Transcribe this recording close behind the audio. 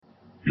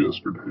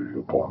Yesterday,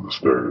 upon the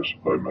stairs,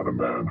 I met a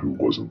man who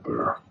wasn't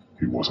there.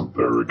 He wasn't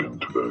there again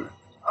today.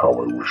 How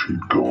I wish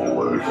he'd go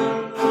away.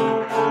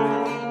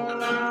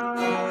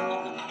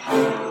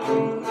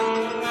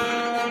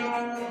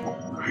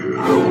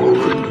 Hello,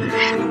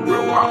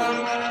 Shirella.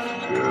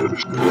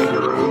 It's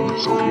there and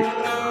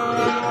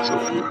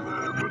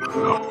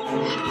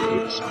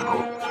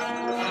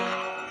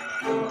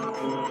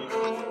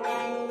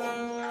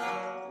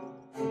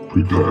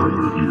Prepare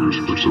your ears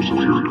for some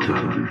weird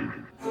candy.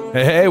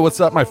 Hey, what's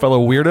up, my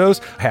fellow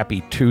weirdos? Happy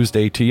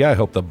Tuesday to you. I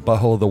hope the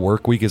butthole of the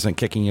work week isn't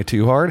kicking you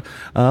too hard.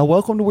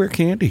 Welcome to Weird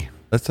Candy.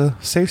 That's a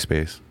safe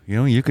space. You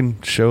know, you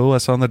can show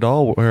us on the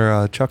doll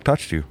where Chuck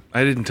touched you.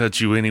 I didn't touch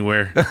you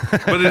anywhere.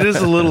 But it is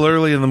a little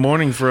early in the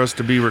morning for us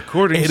to be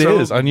recording. It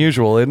is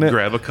unusual, isn't it?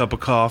 Grab a cup of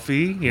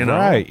coffee, you know.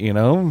 Right, you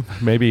know,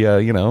 maybe,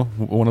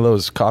 one of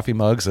those coffee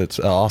mugs that's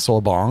also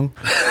a bong.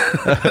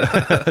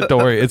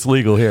 Don't worry, it's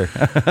legal here.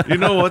 You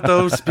know what,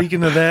 though?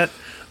 Speaking of that,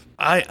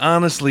 I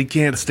honestly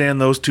can't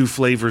stand those two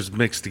flavors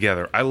mixed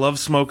together. I love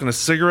smoking a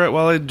cigarette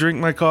while I drink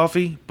my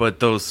coffee, but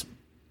those...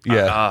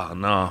 Yeah.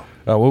 No.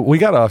 We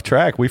got off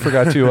track. We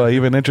forgot to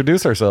even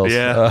introduce ourselves.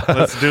 Yeah,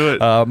 let's do it.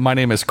 My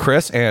name is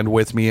Chris, and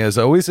with me, as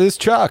always, is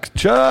Chuck.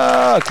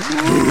 Chuck!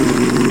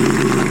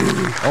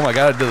 Oh, my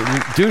God.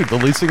 Dude, the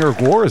lead singer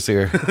of War is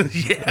here.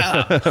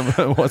 Yeah.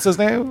 What's his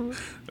name?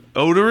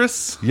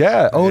 Odorous?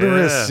 Yeah,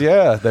 Odorous.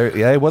 Yeah.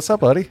 Yeah, what's up,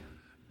 buddy?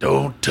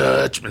 Don't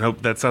touch me.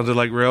 Nope, that sounded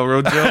like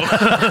Railroad Joe.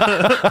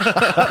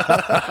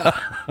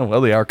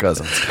 Well, they are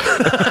cousins.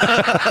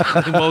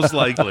 Most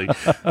likely.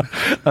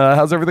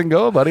 How's everything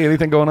going, buddy?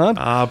 Anything going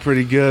on?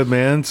 Pretty good,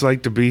 man. It's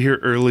like to be here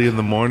early in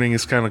the morning.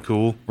 It's kind of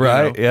cool.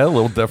 Right. You know? Yeah, a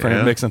little different.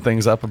 Yeah. Mixing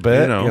things up a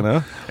bit, you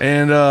know.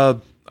 And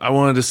I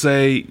wanted to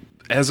say,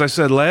 as I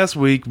said last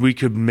week, we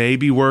could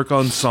maybe work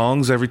on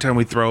songs every time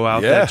we throw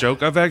out that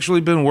joke. I've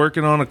actually been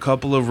working on a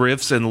couple of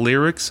riffs and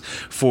lyrics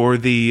for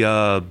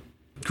the...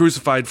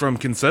 Crucified from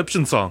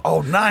Conception song.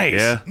 Oh, nice.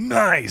 Yeah.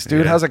 Nice,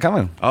 dude. Yeah. How's it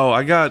coming? Oh,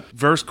 I got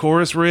verse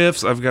chorus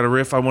riffs. I've got a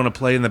riff I want to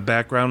play in the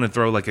background and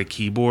throw like a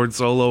keyboard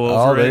solo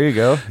over it. Oh, there you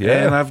go.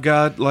 Yeah. And I've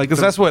got like... Because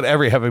that's what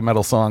every heavy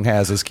metal song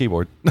has is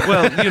keyboard.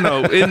 Well, you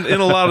know,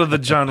 in a lot of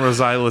the genres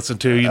I listen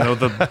to, you know,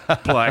 the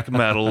black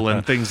metal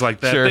and things like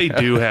that, Sure. they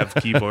do have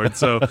keyboards.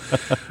 So,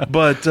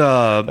 but...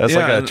 That's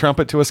like a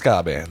trumpet to a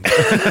ska band.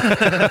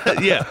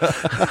 Yeah,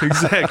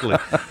 exactly.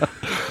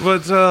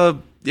 But...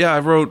 yeah, I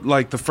wrote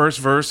like the first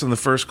verse and the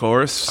first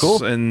chorus.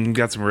 Cool. And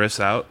got some riffs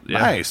out.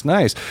 Yeah.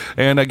 Nice.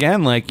 And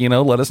again, like, you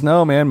know, let us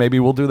know, man. Maybe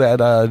we'll do that.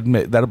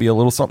 That'll be a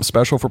little something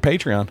special for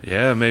Patreon.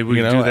 Yeah, maybe we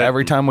You can know, do that.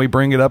 every time we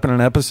bring it up in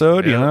an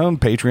episode, you know,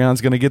 Patreon's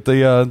going to get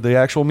the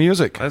actual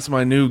music. That's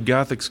my new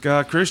Gothic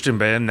Ska Christian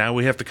band. Now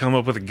we have to come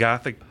up with a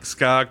Gothic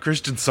Ska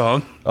Christian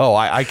song. Oh,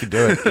 I could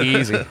do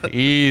it.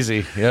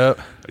 Easy. Yep.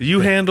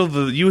 You handle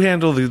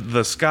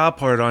the ska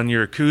part on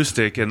your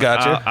acoustic, and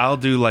Gotcha. I'll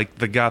do like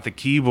the Gothic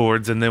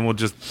keyboards, and then we'll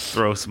just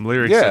throw some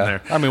lyrics in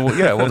there. I mean,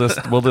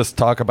 we'll just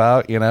talk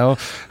about, you know,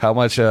 how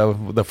much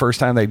the first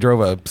time they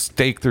drove a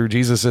stake through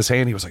Jesus'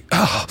 hand, he was like,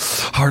 "Oh,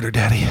 harder,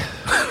 Daddy."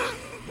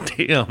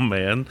 Damn,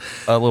 man,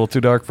 A little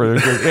too dark for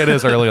it.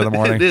 Is early in the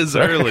morning. It is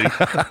early.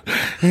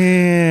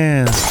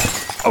 Yeah.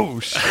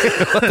 Oh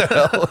shit! What the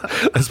hell?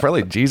 That's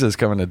probably Jesus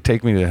coming to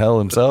take me to hell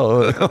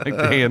himself, like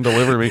hand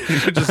deliver me.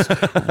 You're just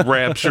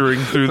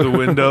rapturing through the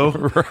window.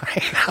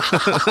 Right.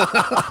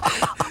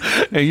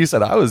 And you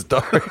said I was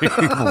dark.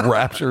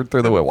 Raptured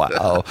through the window.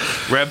 Wow.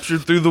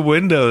 Raptured through the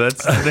window.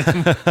 That's the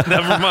name.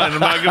 Never mind. I'm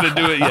not going to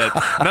do it yet.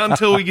 Not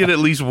until we get at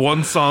least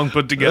one song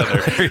put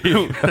together.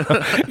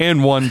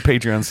 And one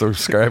Patreon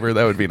subscriber.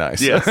 That would be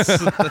nice. Yes,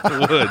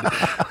 it would.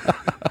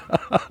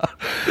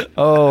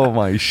 Oh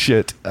my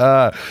shit.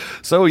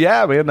 So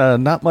yeah,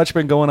 man, not much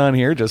been going on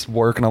here. Just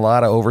working a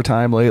lot of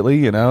overtime lately,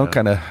 you know,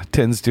 kind of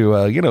tends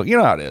to, you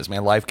know how it is,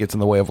 man. Life gets in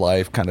the way of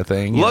life kind of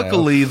thing.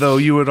 Luckily, though,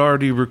 you had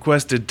already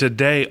requested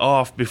today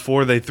off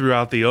before they threw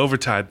out the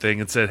overtime thing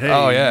and said, hey,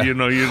 oh yeah, you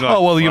know, you're not.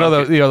 Oh, well, you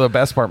know, the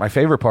best part, my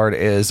favorite part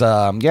is,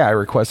 I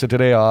requested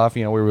today off.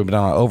 You know, we've been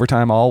on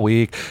overtime all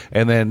week.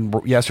 And then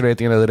yesterday at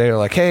the end of the day, they're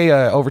like, hey,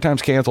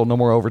 overtime's canceled. No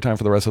more overtime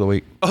for the rest of the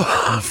week.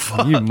 Oh,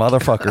 fuck. You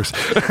motherfuckers.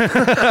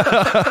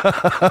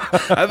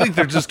 I think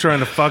they're just trying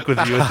to fuck with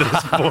you at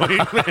this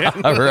point,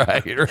 man.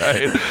 Right.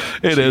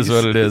 It is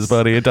what it is,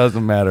 buddy. It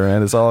doesn't matter,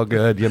 man. It's all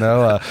good, you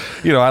know.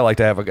 I like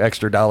to have an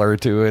extra $1 or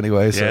 $2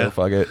 anyway, so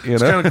fuck it. You know?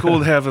 It's kind of cool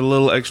to have a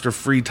little extra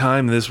free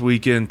time this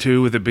weekend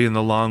too, with it being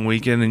the long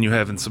weekend and you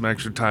having some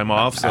extra time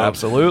off. So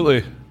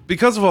absolutely.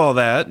 Because of all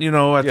that, you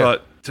know, I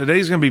thought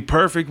today's going to be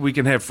perfect. We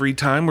can have free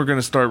time. We're going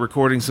to start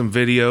recording some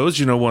videos.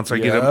 You know, once I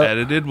get them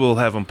edited, we'll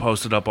have them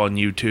posted up on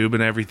YouTube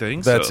and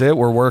everything. That's it.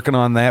 We're working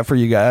on that for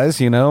you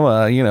guys, you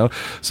know.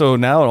 So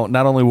now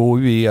not only will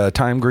we be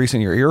time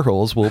greasing your ear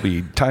holes, we'll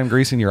be time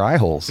greasing your eye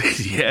holes.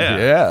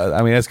 Yeah.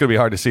 I mean, it's going to be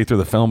hard to see through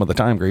the film of the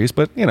time grease,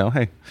 but, you know,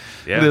 hey,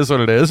 it is what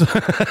it is.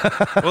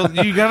 Well,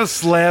 you got to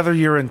slather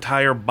your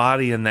entire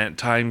body in that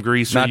time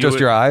grease. Not just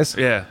your eyes?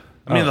 Yeah.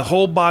 I mean, the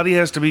whole body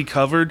has to be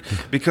covered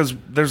because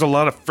there's a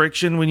lot of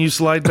friction when you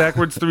slide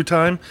backwards through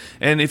time.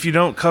 And if you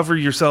don't cover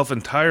yourself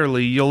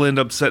entirely, you'll end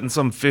up setting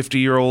some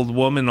 50-year-old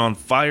woman on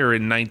fire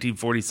in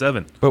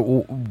 1947. But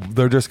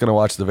they're just going to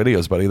watch the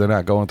videos, buddy. They're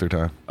not going through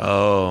time.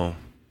 Oh.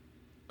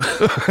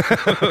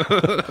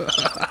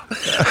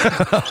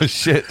 Oh,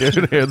 shit,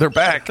 dude. They're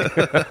back.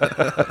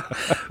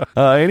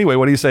 Anyway,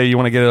 what do you say? You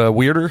want to get a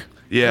weirder?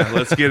 Yeah,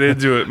 let's get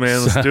into it,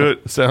 man. Let's do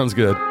it. Sounds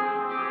good.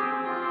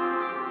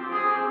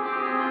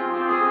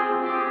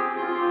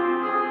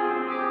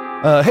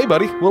 Hey,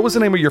 buddy, what was the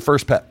name of your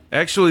first pet?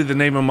 Actually, the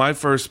name of my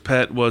first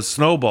pet was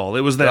Snowball.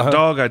 It was that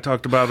dog I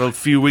talked about a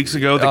few weeks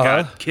ago that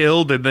got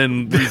killed and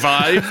then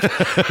revived.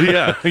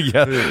 Yeah.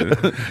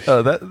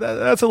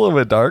 That's a little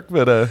bit dark,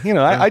 but,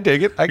 I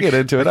dig it. I get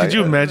into it. Could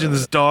you imagine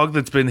this dog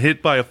that's been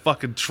hit by a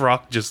fucking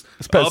truck just...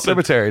 It's Pet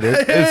Cemetery,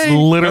 dude. Hey, it's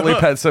literally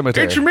Pet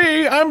Cemetery. It's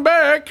me. I'm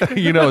back.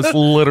 It's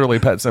literally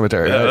Pet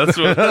Cemetery. Yeah, right?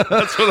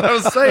 that's what I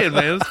was saying,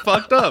 man. It's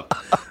fucked up.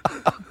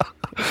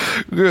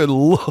 Good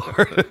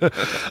Lord.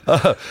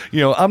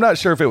 I'm not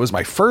sure if it was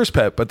my first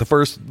pet, but the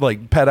first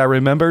pet I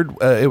remembered,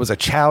 it was a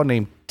chow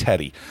named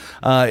Teddy.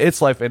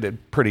 Its life ended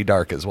pretty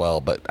dark as well,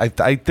 but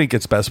I think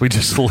it's best we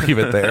just leave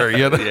it there.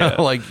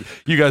 Yeah.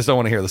 You guys don't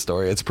want to hear the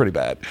story. It's pretty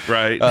bad.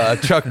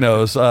 Right.Ck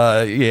knows.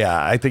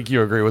 I think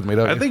you agree with me,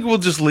 don't you? I think we'll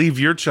just leave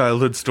your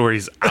childhood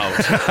stories out.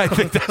 I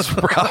think that's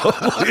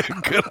probably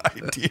a good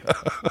idea.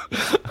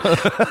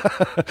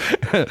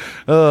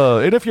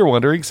 And if you're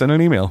wondering, send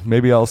an email.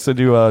 Maybe I'll send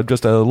you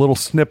just a little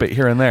snippet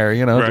here and there.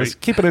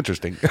 Just keep it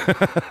interesting.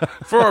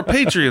 For our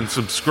Patreon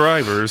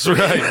subscribers,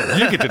 right?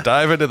 You get to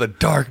dive into the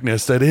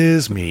darkness that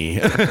is me.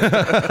 Not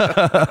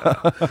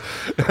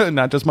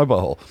just my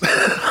butthole.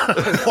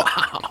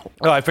 Wow.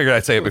 Oh, I figured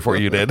I'd say it before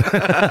you did.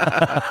 That's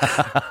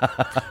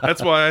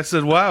why I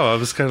said, wow. I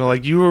was kind of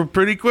like, you were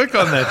pretty quick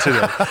on that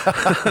today.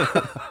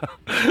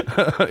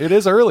 It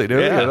is early,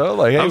 dude. Yeah.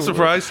 Hey, I'm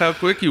surprised how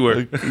quick you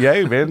were.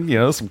 Yeah,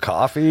 man. Some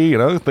coffee.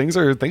 Things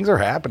are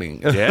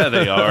happening. Yeah,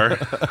 they are.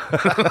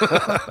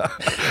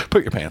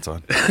 Put your pants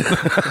on.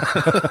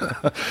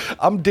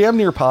 I'm damn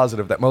near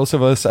positive that most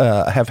of us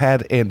have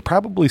had, and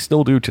probably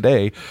still do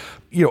today,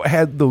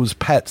 had those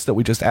pets that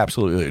we just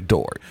absolutely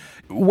adore.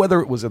 Whether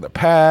it was in the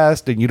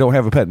past and you don't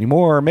have a pet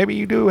anymore, or maybe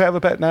you do have a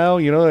pet now,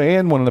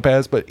 and one in the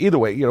past, but either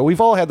way,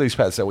 we've all had these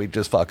pets that we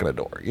just fucking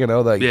adore,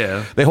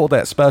 they hold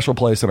that special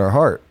place in our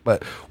heart.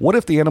 But what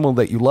if the animal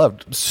that you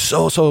loved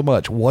so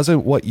much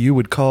wasn't what you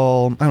would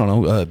call, I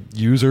don't know,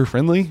 user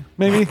friendly,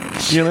 maybe,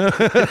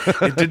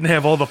 It didn't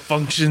have all the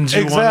functions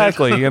you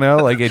exactly,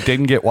 wanted. It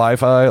didn't get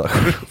Wi-Fi,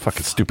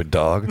 fucking stupid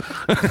dog.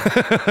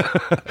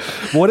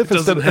 What if it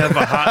doesn't have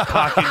a hot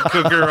pocket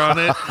cooker on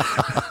it?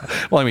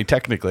 Well, I mean,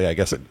 technically, I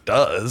guess it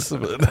does,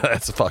 but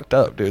that's fucked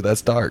up, dude.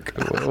 That's dark.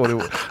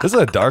 This is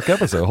a dark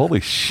episode. Holy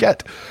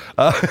shit.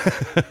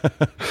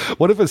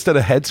 What if instead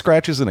of head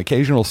scratches and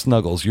occasional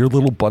snuggles, your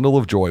little bundle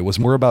of joy was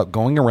more about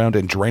going around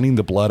and draining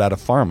the blood out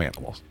of farm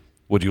animals?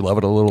 Would you love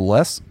it a little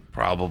less?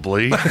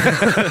 Probably.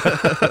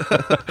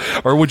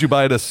 Or would you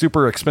buy it a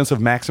super expensive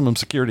maximum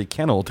security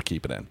kennel to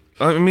keep it in?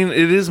 I mean,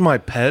 it is my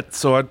pet,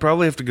 so I'd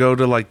probably have to go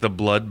to the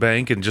blood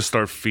bank and just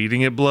start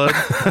feeding it blood.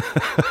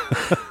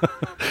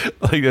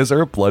 Is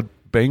there a blood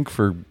bank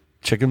for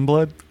chicken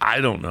blood? I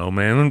don't know,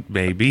 man.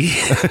 Maybe.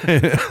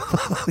 You're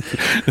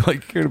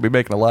going to be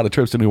making a lot of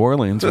trips to New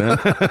Orleans, man.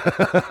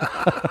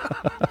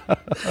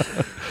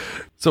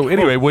 So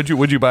anyway,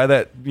 would you buy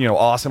that,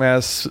 awesome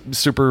ass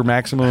super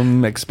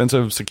maximum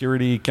expensive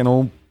security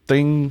kennel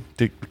thing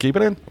to keep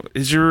it in?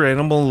 Is your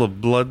animal a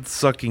blood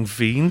sucking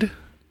fiend?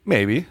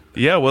 Maybe.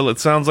 Yeah, well, it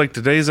sounds like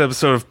today's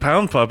episode of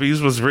Pound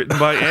Puppies was written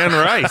by Anne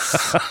Rice.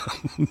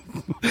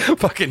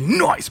 Fucking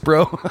nice,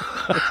 bro.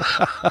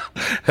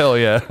 Hell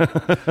yeah.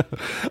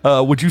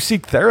 Would you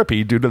seek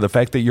therapy due to the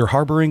fact that you're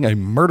harboring a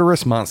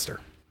murderous monster?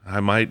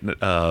 I might,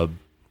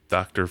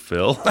 Dr.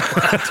 Phil.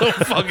 I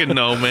don't fucking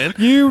know, man.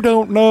 You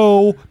don't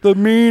know the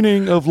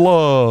meaning of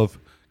love.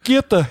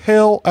 Get the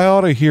hell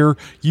out of here,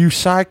 you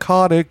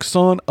psychotic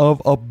son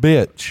of a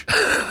bitch.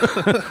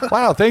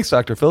 Wow, thanks,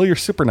 Dr. Phil. You're a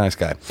super nice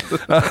guy.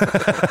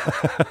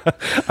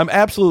 I'm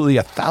absolutely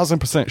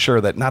 1,000%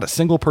 sure that not a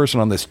single person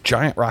on this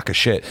giant rock of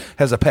shit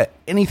has a pet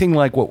anything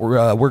like what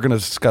we're going to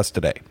discuss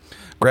today.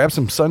 Grab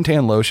some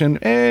suntan lotion.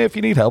 If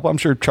you need help, I'm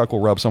sure Chuck will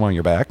rub some on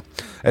your back.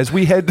 As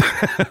we head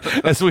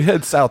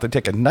south and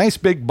take a nice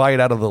big bite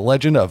out of the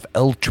legend of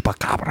El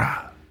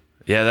Chupacabra.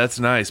 Yeah, that's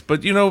nice.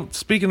 But,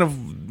 speaking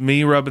of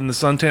me rubbing the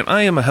suntan,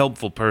 I am a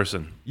helpful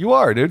person. You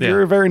are, dude. Yeah.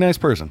 You're a very nice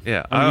person.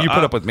 Yeah. You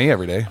put up with me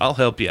every day. I'll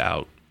help you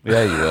out.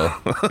 Yeah, you will.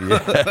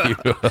 Yeah, you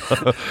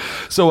will.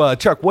 So,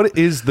 Chuck, what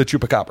is the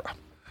Chupacabra?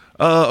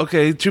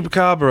 Okay,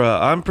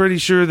 Chupacabra. I'm pretty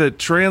sure that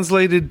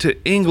translated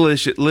to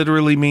English, it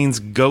literally means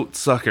goat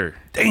sucker.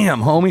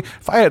 Damn, homie.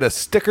 If I had a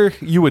sticker,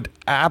 you would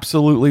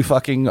absolutely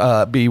fucking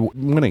be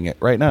winning it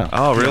right now.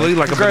 Oh, really?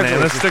 Like a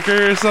banana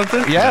sticker or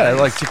something? Yeah,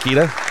 like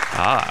Chiquita.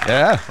 Ah.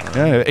 Yeah.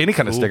 Any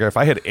kind of sticker. If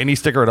I had any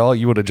sticker at all,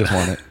 you would have just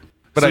won it.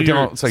 But I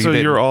don't. So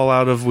you're all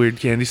out of weird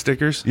candy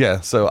stickers?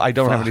 Yeah, so I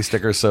don't have any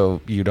stickers,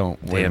 so you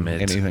don't win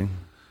anything.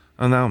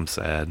 Oh, now I'm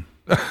sad.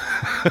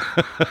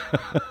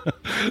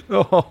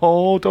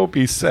 Oh, don't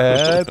be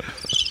sad.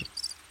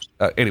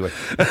 Anyway,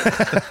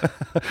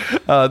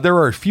 there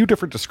are a few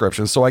different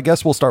descriptions, so I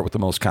guess we'll start with the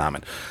most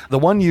common. The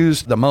one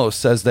used the most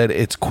says that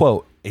it's,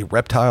 quote, a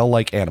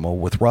reptile-like animal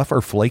with rough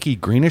or flaky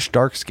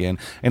greenish-dark skin,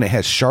 and it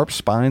has sharp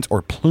spines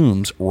or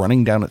plumes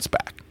running down its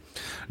back.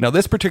 Now,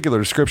 this particular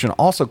description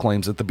also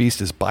claims that the beast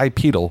is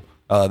bipedal.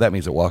 That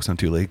means it walks on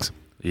 2 legs.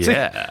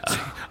 Yeah. See,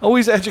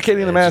 always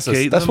educating the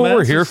masses. That's what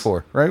we're here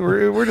for, right?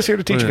 We're just here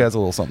to teach you guys a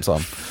little something.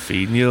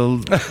 Feeding you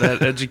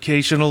that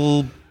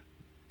educational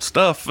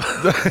stuff.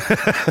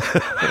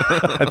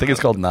 I think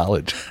it's called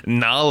knowledge.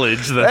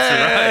 Knowledge, that's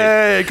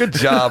right. Hey, good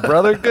job,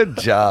 brother. Good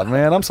job,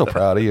 man. I'm so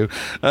proud of you.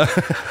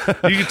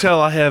 You can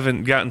tell I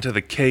haven't gotten to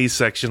the K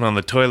section on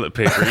the toilet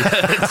paper yet.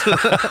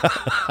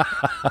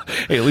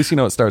 Hey, at least you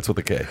know it starts with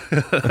a K.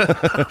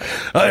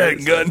 I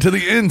hadn't gotten to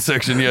the N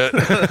section yet.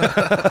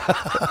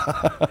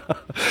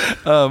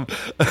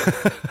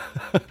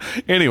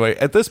 Anyway,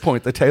 at this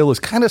point, the tale is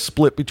kind of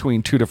split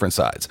between two different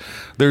sides.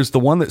 There's the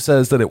one that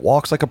says that it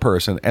walks like a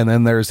person, and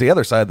then there's the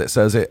other side that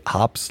says it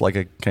hops like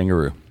a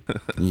kangaroo.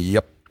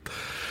 Yep.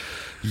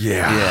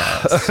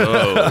 Yeah.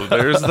 So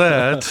there's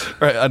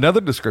that. Right.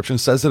 Another description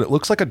says that it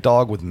looks like a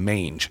dog with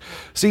mange.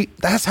 See,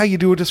 that's how you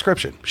do a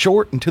description.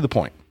 Short and to the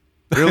point.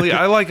 Really?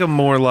 I like them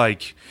more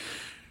like,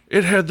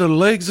 it had the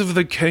legs of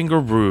the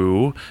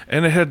kangaroo,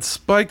 and it had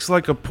spikes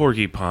like a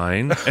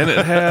porcupine, and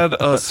it had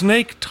a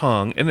snake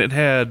tongue, and it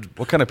had...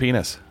 What kind of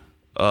penis?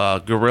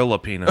 Gorilla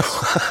penis.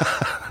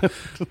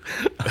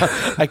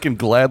 I can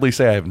gladly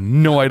say I have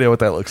no idea what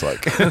that looks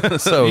like.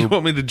 So you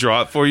want me to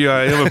draw it for you?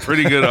 I am a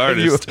pretty good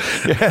artist.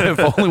 If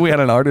only we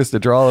had an artist to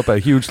draw up a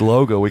huge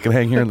logo we can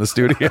hang here in the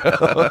studio.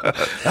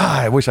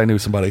 I wish I knew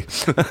somebody.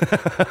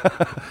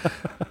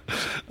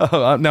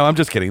 No, I'm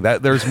just kidding.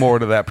 There's more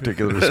to that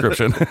particular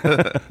description.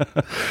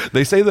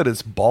 They say that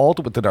it's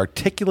bald with an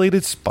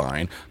articulated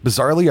spine,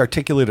 bizarrely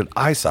articulated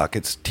eye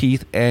sockets,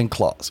 teeth, and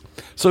claws.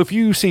 So if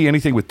you see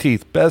anything with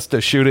teeth, best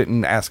to shoot it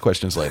and ask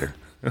questions later.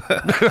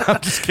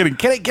 I'm just kidding.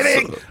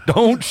 Kidding.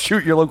 Don't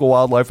shoot your local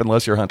wildlife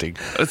unless you're hunting.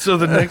 So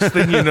the next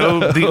thing you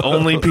know, the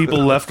only people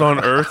left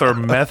on Earth are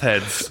meth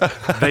heads.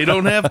 They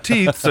don't have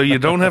teeth, so you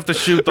don't have to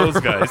shoot those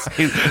guys.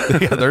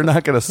 Yeah, they're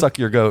not going to suck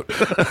your goat.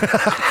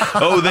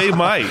 Oh, they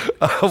might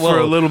for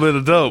a little bit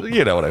of dope.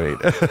 You know what I mean.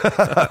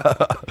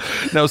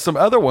 Now, some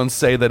other ones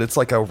say that it's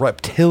like a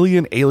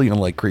reptilian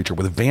alien-like creature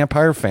with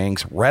vampire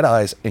fangs, red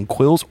eyes, and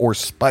quills or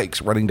spikes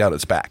running down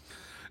its back.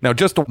 Now,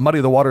 just to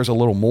muddy the waters a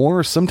little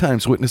more,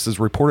 sometimes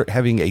witnesses report it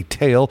having a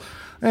tail,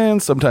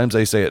 and sometimes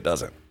they say it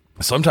doesn't.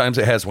 Sometimes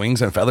it has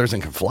wings and feathers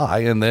and can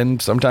fly, and then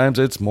sometimes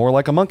it's more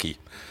like a monkey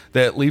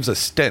that leaves a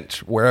stench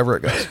wherever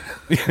it goes.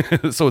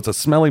 So it's a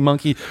smelly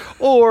monkey,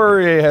 or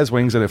it has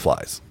wings and it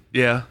flies.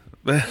 Yeah.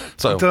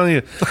 So I'm telling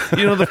you,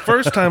 the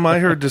first time I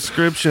heard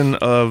description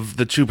of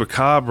the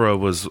chupacabra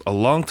was a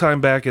long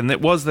time back, and it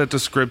was that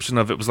description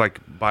of it was like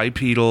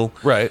bipedal.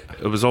 Right.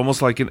 It was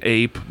almost like an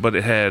ape, but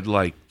it had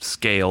like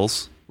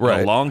scales.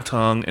 Right. A long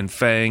tongue and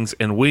fangs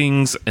and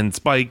wings and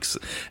spikes.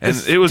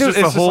 And it was just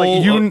a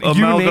whole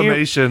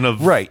amalgamation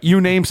of... Right.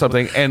 You name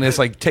something, and it's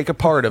like take a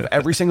part of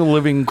every single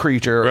living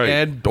creature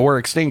and or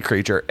extinct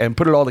creature and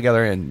put it all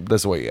together, and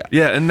this is what you get.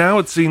 Yeah, and now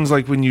it seems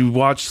like when you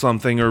watch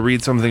something or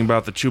read something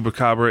about the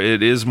chupacabra,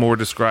 it is more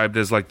described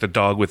as like the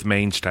dog with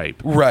mange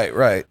type.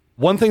 Right.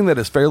 One thing that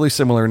is fairly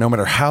similar, no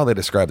matter how they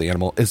describe the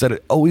animal, is that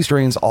it always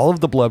drains all of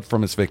the blood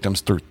from its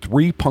victims through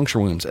 3 puncture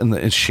wounds in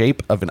the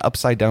shape of an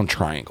upside-down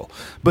triangle.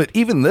 But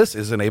even this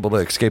isn't able to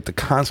escape the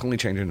constantly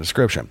changing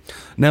description.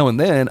 Now and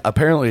then,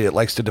 apparently it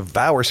likes to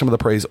devour some of the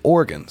prey's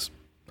organs,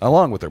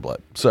 along with their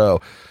blood. So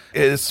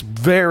it's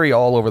very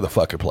all over the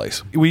fucking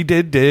place. We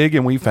did dig,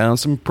 and we found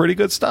some pretty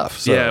good stuff.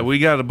 So. Yeah, we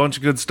got a bunch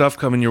of good stuff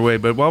coming your way.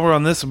 But while we're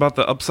on this, about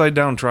the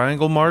upside-down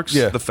triangle marks,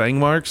 the fang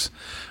marks...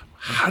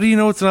 How do you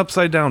know it's an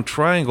upside-down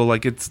triangle?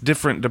 Like, it's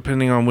different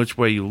depending on which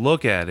way you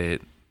look at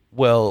it.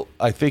 Well,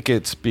 I think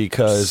it's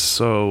because...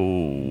 So...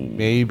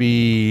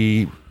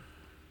 Maybe...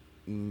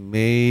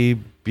 It's...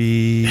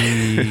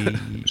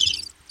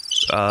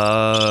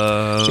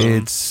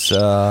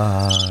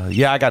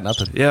 Yeah, I got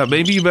nothing. Yeah,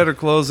 maybe you better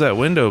close that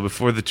window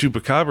before the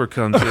chupacabra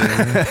comes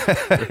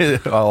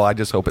in. Oh, I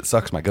just hope it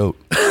sucks my goat.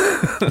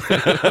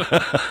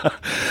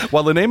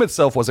 While the name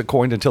itself wasn't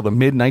coined until the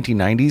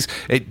mid-1990s,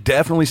 it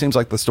definitely seems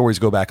like the stories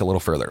go back a little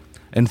further.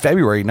 In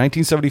February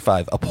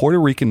 1975, a Puerto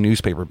Rican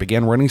newspaper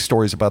began running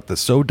stories about the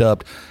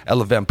so-dubbed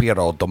El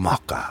Vampiro de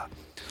Moca,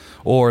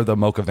 or the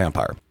Mocha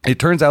Vampire. It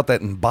turns out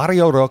that in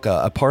Barrio Roca,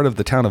 a part of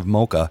the town of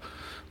Mocha,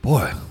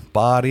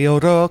 Barrio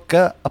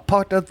Roca, a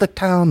part of the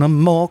town of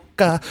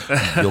Mocha,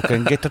 you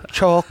can get a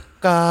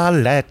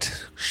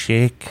chocolate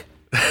shake.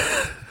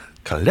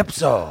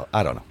 Calypso.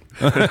 I don't know.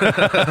 Come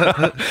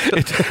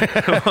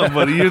on,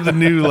 buddy, you're the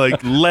new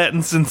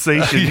Latin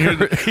sensation. You're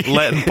the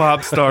Latin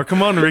pop star.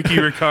 Come on, Ricky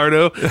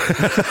Ricardo.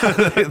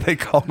 They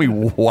call me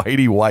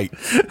Whitey White.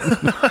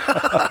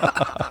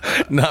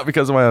 Not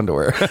because of my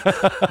underwear.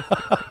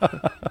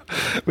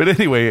 But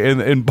anyway,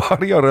 in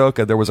Barrio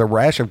Roca, there was a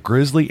rash of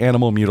grisly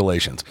animal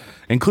mutilations.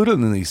 Included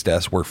in these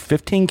deaths were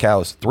 15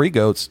 cows, 3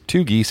 goats,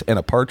 2 geese, and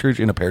a partridge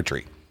in a pear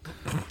tree.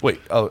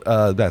 Wait,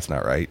 that's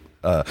not right.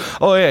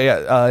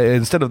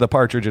 Instead of the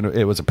partridge,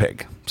 it was a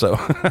pig. So,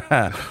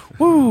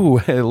 woo,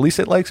 at least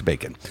it likes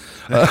bacon.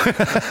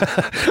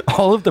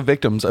 All of the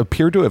victims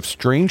appeared to have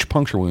strange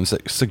puncture wounds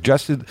that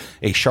suggested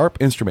a sharp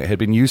instrument had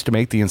been used to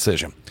make the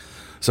incision.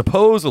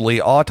 Supposedly,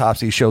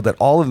 autopsies showed that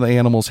all of the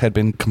animals had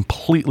been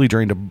completely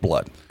drained of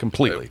blood.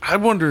 Completely. I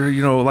wonder,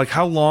 like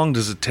how long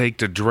does it take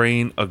to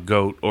drain a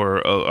goat or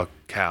a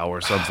cow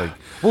or something?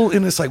 Well,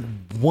 and it's like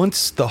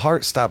once the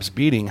heart stops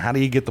beating, how do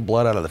you get the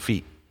blood out of the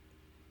feet?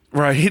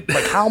 Right.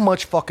 Like how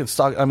much fucking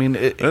suck? I mean,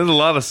 there's a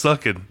lot of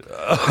sucking.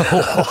 There's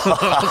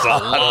a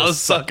lot of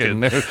sucking.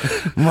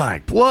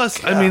 My Plus,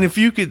 God. I mean, if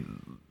you could,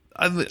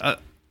 I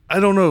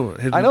don't know.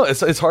 I know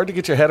it's hard to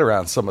get your head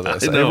around some of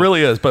this. It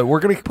really is. But we're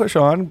gonna push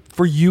on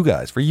for you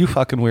guys, for you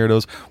fucking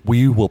weirdos.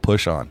 We will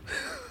push on.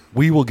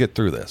 We will get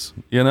through this.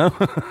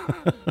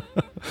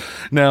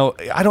 Now,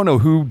 I don't know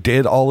who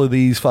did all of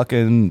these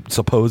fucking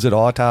supposed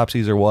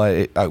autopsies or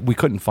what. We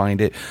couldn't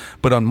find it.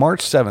 But on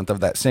March 7th of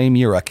that same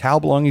year, a cow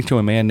belonging to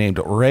a man named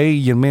Ray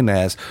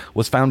Jimenez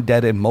was found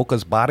dead in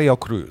Moca's Barrio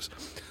Cruz.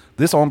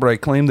 This hombre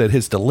claimed that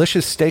his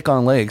delicious steak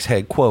on legs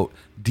had, quote,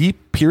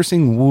 deep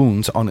piercing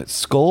wounds on its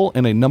skull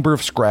and a number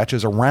of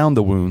scratches around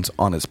the wounds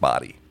on its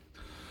body.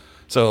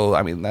 So,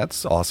 I mean,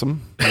 that's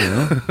awesome.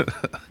 Shit.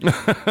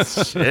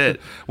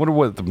 Wonder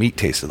what the meat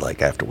tasted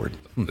like afterward.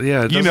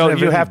 Yeah, you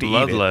have to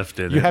eat it. Left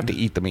in you have to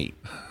eat the meat.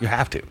 You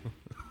have to.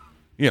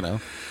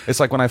 It's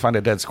like when I find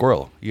a dead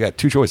squirrel. You got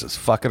 2 choices: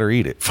 fuck it or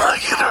eat it.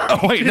 Fuck it or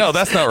oh wait, no,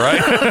 that's not right.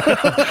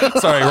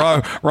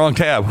 Sorry, wrong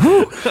tab.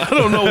 I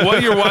don't know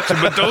what you're watching,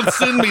 but don't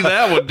send me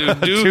that one,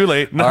 dude. Too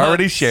late.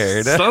 Already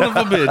shared. Son of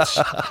a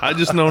bitch. I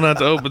just know not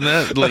to open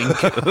that link.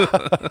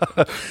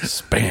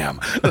 Spam.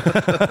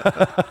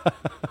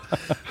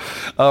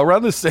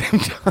 Around the same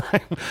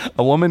time,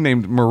 a woman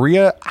named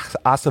Maria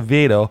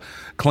Acevedo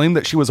claimed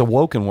that she was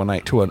awoken one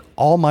night to an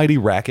almighty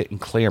racket and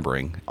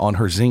clambering on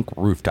her zinc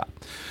rooftop.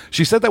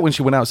 She said that when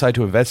she went outside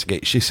to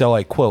investigate, she saw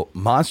a, quote,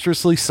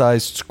 monstrously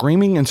sized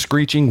screaming and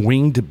screeching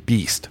winged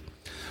beast.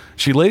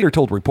 She later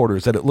told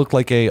reporters that it looked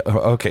like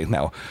okay,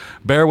 now,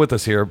 bear with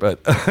us here, but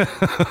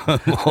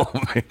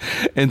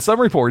in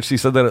some reports, she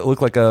said that it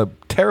looked like a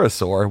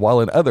pterosaur, while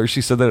in others,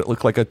 she said that it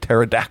looked like a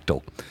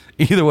pterodactyl.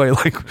 Either way,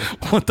 like,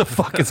 what the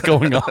fuck is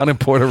going on in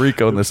Puerto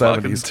Rico in the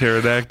 70s?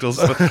 Pterodactyls.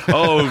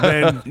 Oh,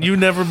 man. You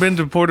never been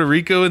to Puerto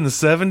Rico in the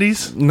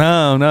 70s?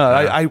 No.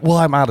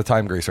 I'm out of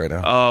time, Grease, right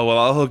now. Oh, well,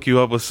 I'll hook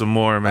you up with some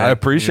more, man. I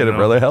appreciate it,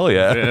 brother. Hell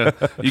yeah.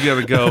 You got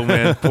to go,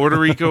 man. Puerto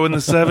Rico in the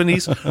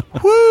 70s?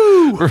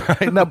 Woo!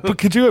 Right. Now, but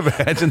could you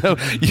imagine, though,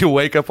 you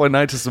wake up one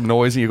night to some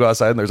noise and you go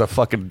outside and there's a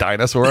fucking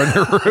dinosaur on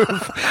your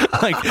roof?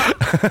 Like,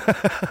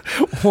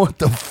 what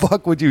the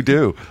fuck would you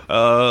do?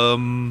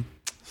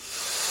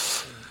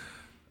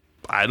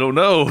 I don't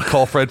know.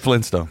 Call Fred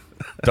Flintstone.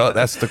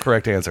 That's the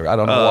correct answer. I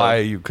don't know why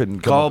you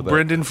couldn't call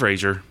Brendan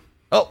Fraser.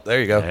 Oh,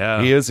 there you go.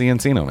 Yeah. He is the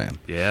Encino Man.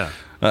 Yeah.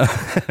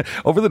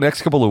 Over the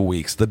next couple of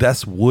weeks, the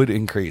deaths would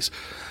increase.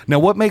 Now,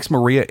 what makes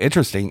Maria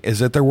interesting is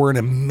that there were an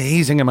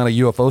amazing amount of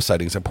UFO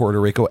sightings in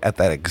Puerto Rico at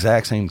that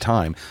exact same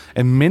time,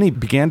 and many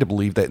began to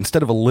believe that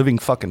instead of a living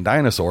fucking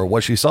dinosaur,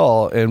 what she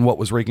saw and what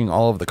was wreaking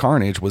all of the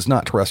carnage was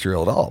not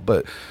terrestrial at all,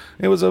 but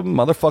it was a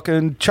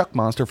motherfucking chuck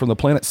monster from the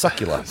planet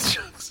Succula.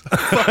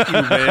 Fuck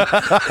you, man.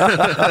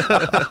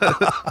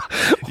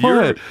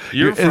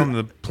 You're from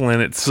the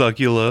planet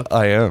Succula.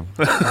 I am.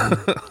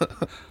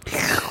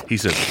 He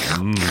said,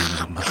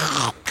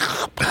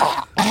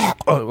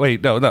 Oh,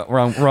 wait, no,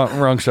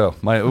 wrong show.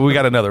 We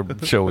got another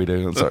show we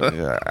do. Sorry.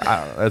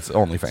 That's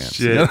OnlyFans.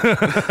 Shit.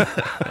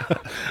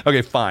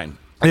 Okay, fine.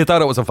 I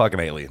thought it was a fucking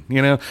alien,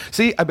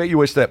 See, I bet you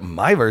wish that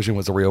my version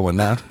was a real one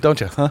now,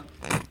 don't you? Huh?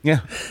 Yeah,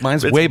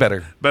 mine's way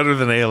better. Better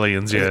than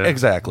aliens, yeah.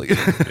 Exactly.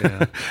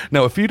 Yeah.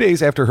 Now, a few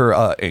days after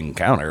her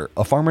encounter,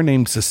 a farmer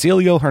named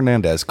Cecilio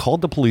Hernandez called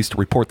the police to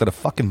report that a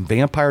fucking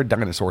vampire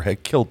dinosaur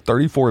had killed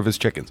 34 of his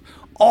chickens,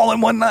 all in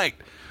one night.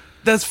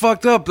 That's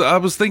fucked up. I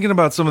was thinking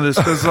about some of this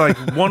because, like,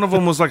 one of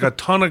them was like a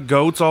ton of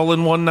goats all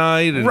in one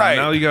night, and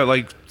now you got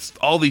like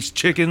all these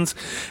chickens,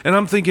 and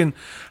I'm thinking,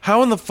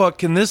 how in the fuck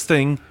can this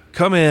thing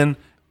come in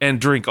and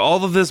drink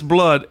all of this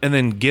blood and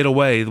then get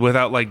away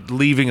without like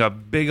leaving a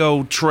big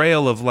old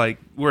trail of like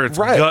where its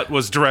gut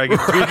was dragging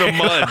through the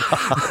mud?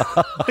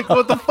 Like,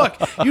 what the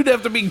fuck? You'd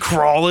have to be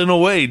crawling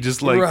away,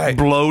 just like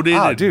bloated.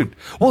 Oh, dude.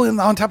 Well,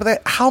 and on top of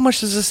that, how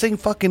much does this thing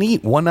fucking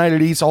eat? One night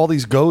it eats all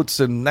these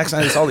goats, and next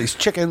night it's all these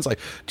chickens. Like,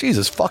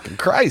 Jesus fucking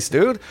Christ,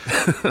 dude.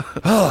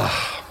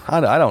 I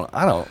don't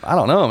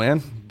know,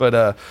 man.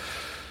 But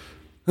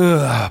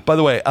by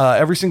the way,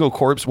 every single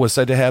corpse was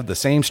said to have the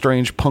same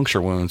strange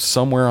puncture wounds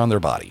somewhere on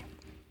their body.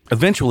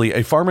 Eventually,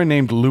 a farmer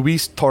named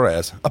Luis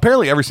Torres,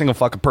 apparently every single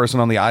fucking person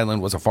on the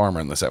island was a farmer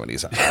in the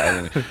 70s.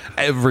 I mean,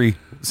 every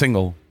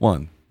single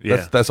one.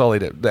 That's all they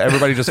did.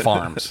 Everybody just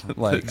farms.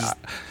 Like,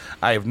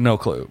 I have no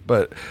clue.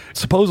 But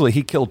supposedly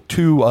he killed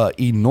 2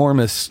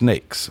 enormous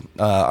snakes.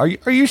 Are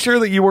you sure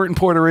that you weren't in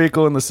Puerto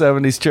Rico in the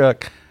 70s,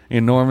 Chuck?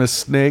 Enormous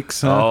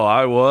snakes. Huh? Oh,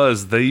 I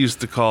was. They used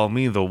to call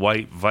me the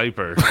White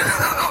Viper.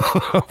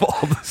 Of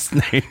all the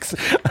snakes,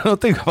 I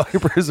don't think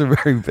vipers are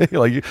very big.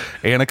 Like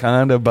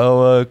anaconda,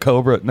 boa,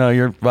 cobra. No,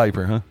 you're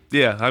viper, huh?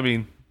 Yeah, I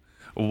mean,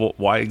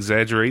 why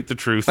exaggerate the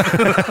truth?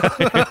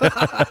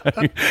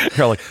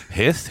 You're like,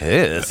 hiss.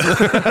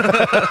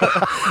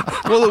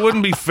 Well, it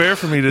wouldn't be fair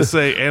for me to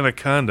say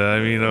anaconda. I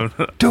mean,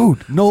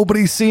 dude,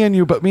 nobody's seeing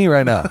you but me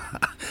right now.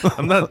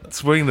 I'm not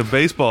swinging the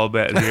baseball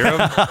bat here.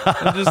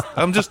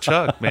 I'm just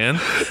Chuck, man.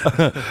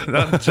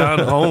 Not John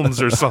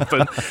Holmes or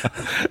something.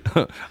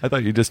 I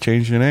thought you just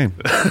changed your name.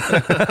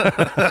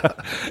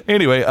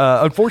 Anyway,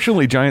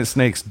 unfortunately, giant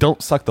snakes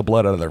don't suck the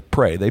blood out of their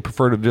prey. They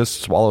prefer to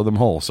just swallow them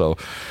whole. So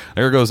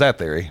there goes that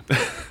theory.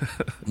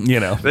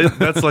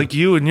 That's like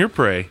you and your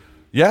prey.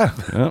 Yeah.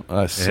 Well,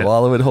 I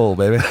swallow it whole,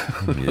 baby.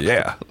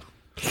 Yeah.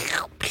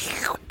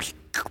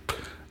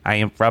 I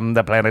am from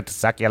the planet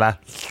Succula.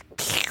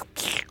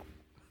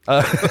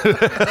 By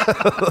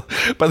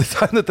the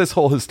time that this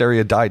whole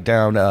hysteria died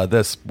down,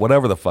 this,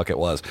 whatever the fuck it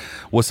was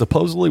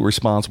supposedly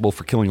responsible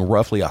for killing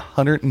roughly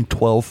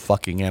 112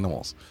 fucking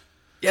animals.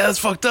 Yeah, that's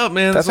fucked up,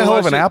 man. That's a hell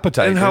of an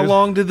appetite. And how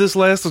long did this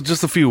last?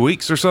 Just a few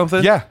weeks or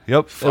something? Yeah,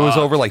 yep. Fuck. It was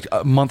over like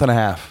a month and a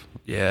half.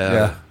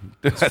 Yeah.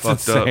 That's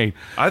insane. Up.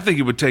 I think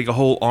it would take a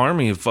whole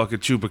army of fucking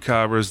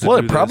chupacabras to Well,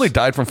 do it probably this.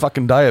 died from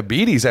fucking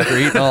diabetes after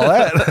eating all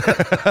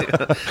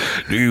that.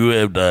 Do you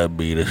have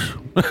diabetes?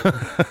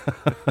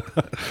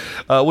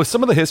 With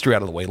some of the history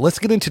out of the way, let's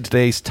get into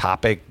today's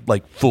topic,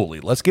 like,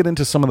 fully. Let's get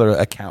into some of the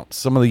accounts,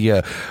 some of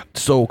the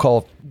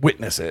so-called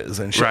witnesses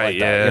and shit like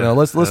that. You know,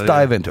 let's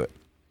dive into it.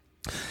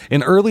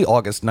 In early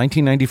August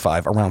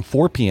 1995, around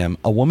 4 p.m.,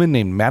 a woman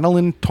named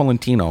Madeline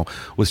Tolentino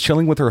was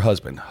chilling with her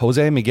husband,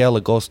 Jose Miguel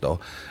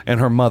Agosto, and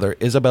her mother,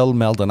 Isabel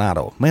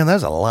Maldonado. Man,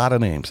 that's a lot of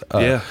names.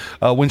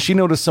 When she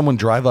noticed someone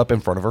drive up in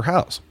front of her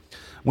house.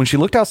 When she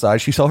looked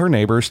outside, she saw her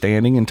neighbor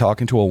standing and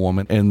talking to a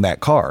woman in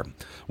that car,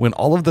 when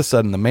all of a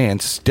sudden the man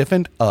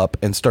stiffened up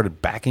and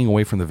started backing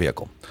away from the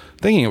vehicle.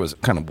 Thinking it was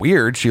kind of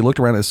weird, she looked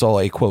around and saw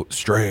a, quote,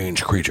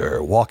 strange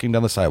creature walking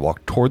down the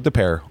sidewalk toward the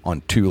pair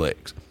on 2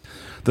 legs.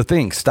 The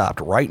thing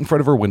stopped right in front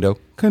of her window.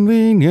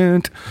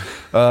 Convenient.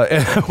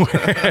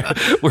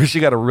 Where she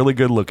got a really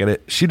good look at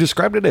it. She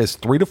described it as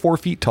 3 to 4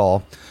 feet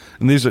tall.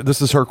 And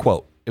this is her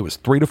quote. It was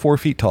 3 to 4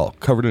 feet tall,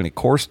 covered in a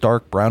coarse,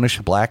 dark, brownish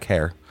black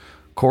hair.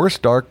 Coarse,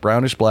 dark,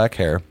 brownish black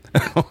hair.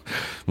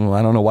 Well,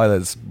 I don't know why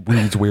that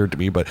reads weird to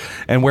me,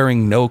 and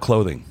wearing no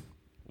clothing.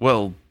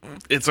 Well,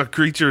 it's a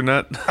creature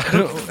not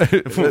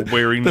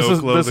wearing no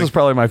clothing. This is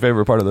probably my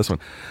favorite part of this one.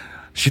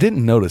 She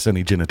didn't notice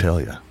any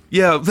genitalia.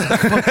 Yeah,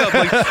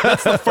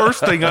 that's the first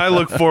thing I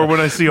look for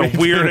when I see a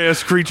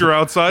weird-ass creature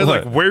outside.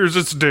 Like, where's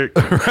its dick?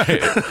 Right.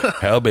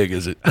 How big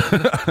is it?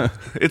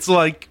 It's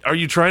like, are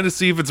you trying to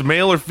see if it's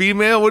male or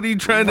female? What are you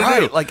trying to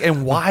do? Like,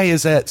 and why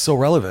is that so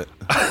relevant?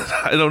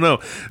 I don't know.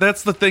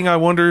 That's the thing. I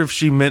wonder if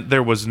she meant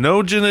there was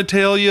no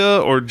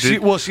genitalia, or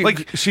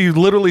she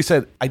literally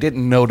said, I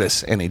didn't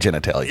notice any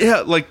genitalia.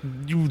 Yeah, like,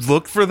 you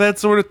look for that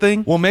sort of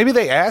thing? Well, maybe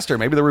they asked her.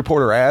 Maybe the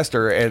reporter asked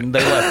her, and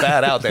they left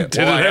that out there.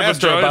 I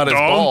asked her about his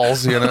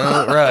balls, you know?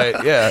 Right,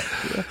 yeah.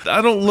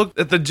 I don't look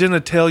at the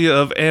genitalia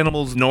of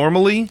animals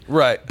normally.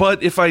 Right.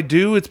 But if I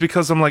do, it's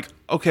because I'm like,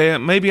 okay,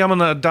 maybe I'm going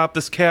to adopt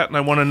this cat and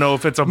I want to know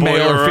if it's a boy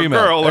male or female.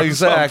 A girl or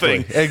exactly.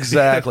 something.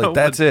 Exactly. You know?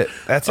 That's it.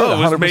 That's it.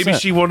 100%. Maybe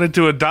she wanted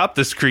to adopt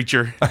this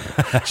creature.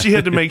 She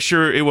had to make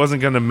sure it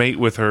wasn't going to mate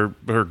with her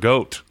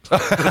goat.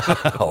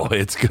 Oh,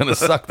 it's going to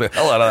suck the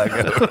hell out of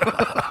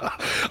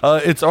that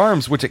goat. Its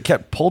arms, which it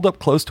kept pulled up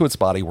close to its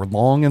body, were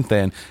long and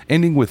thin,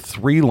 ending with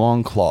 3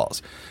 long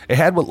claws. It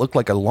had what looked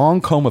like a long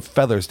comb of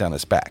feathers down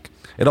its back.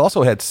 It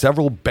also had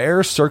several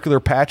bare circular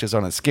patches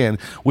on its skin,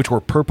 which were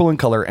purple in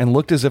color and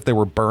looked as if they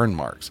were burn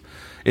marks.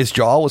 Its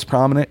jaw was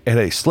prominent. It had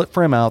a slit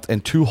for a mouth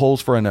and 2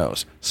 holes for a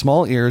nose,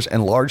 small ears,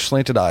 and large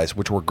slanted eyes,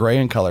 which were gray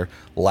in color,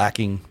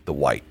 lacking the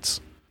whites.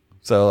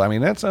 So, I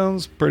mean, that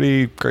sounds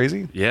pretty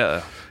crazy.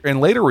 Yeah. In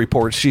later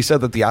reports, she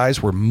said that the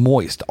eyes were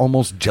moist,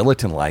 almost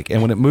gelatin-like,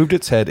 and when it moved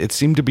its head, it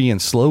seemed to be in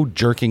slow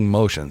jerking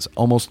motions,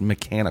 almost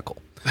mechanical.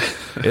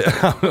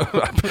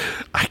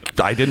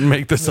 I didn't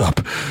make this up.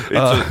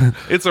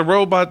 It's a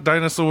robot,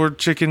 dinosaur,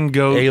 chicken,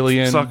 goat,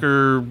 alien,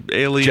 sucker,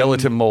 alien,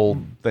 gelatin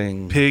mold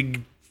thing,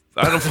 pig.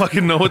 I don't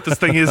fucking know what this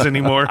thing is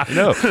anymore. I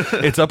know.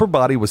 Its upper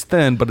body was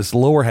thin, but its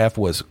lower half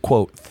was,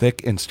 quote,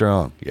 thick and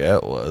strong. Yeah,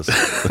 it was.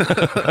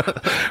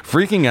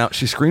 Freaking out,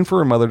 she screamed for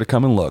her mother to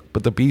come and look,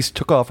 but the beast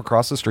took off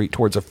across the street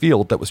towards a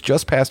field that was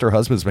just past her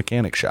husband's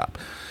mechanic shop.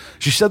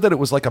 She said that it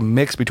was like a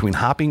mix between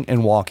hopping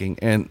and walking,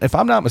 and if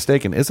I'm not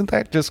mistaken, isn't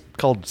that just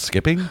called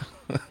skipping?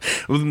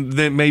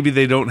 Maybe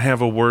they don't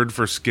have a word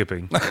for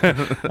skipping. All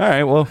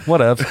right, well,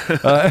 whatever.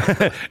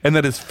 And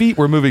that his feet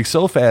were moving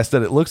so fast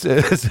that it looks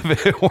as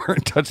if it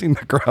weren't touching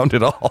the ground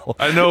at all.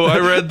 I know. I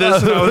read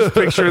this and I was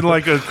picturing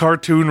like a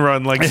cartoon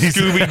run, like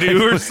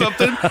Scooby-Doo or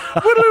something.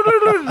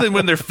 Then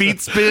when their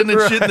feet spin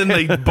and shit, then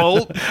they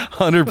bolt.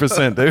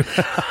 100%, dude.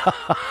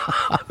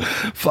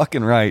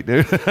 Fucking right,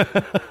 dude.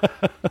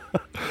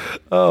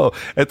 Oh,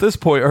 at this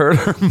point, her and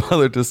her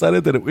mother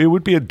decided that it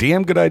would be a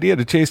damn good idea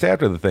to chase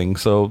after the thing,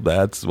 so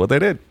that's what they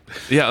did.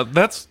 Yeah,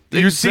 that's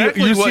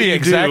exactly you see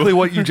exactly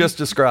what you just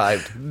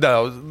described.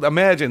 No,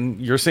 imagine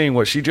you're seeing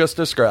what she just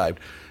described,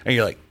 and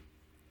you're like,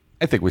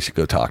 I think we should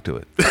go talk to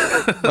it.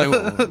 Like,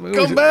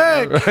 come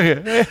back.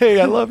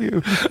 Hey, I love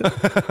you.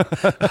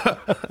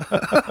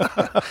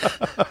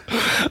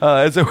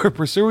 As they were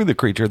pursuing the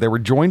creature, they were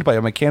joined by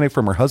a mechanic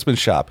from her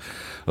husband's shop.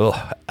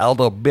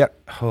 Adalberto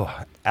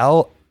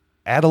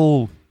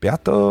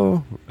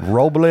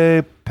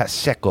Roble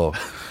Pacheco.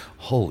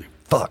 Holy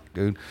fuck,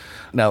 dude.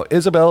 Now,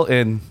 Isabel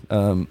and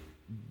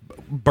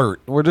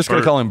Bert, we're just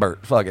going to call him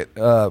Bert. Fuck it.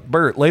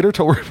 Bert later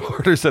told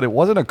reporters that it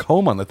wasn't a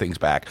comb on the thing's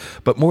back,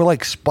 but more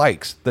like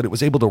spikes that it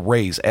was able to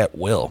raise at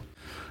will.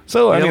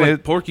 So, I mean,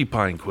 like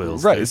porcupine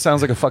quills. Right. Dude. It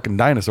sounds like a fucking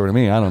dinosaur to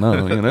me. I don't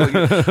know. You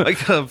know?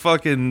 like a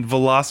fucking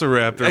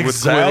velociraptor with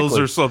quills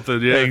or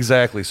something. Yeah.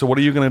 Exactly. So what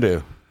are you going to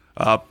do?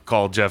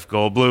 Call Jeff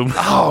Goldblum.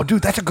 Oh,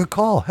 dude, that's a good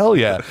call. Hell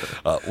yeah.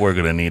 We're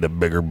going to need a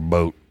bigger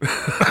boat.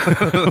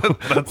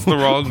 That's the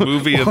wrong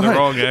movie and the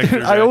wrong actor.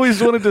 Right? I always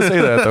wanted to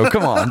say that, though.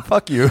 Come on.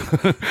 Fuck you.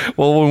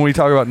 Well, when we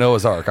talk about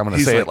Noah's Ark, I'm going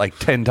to say it like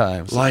 10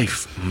 times.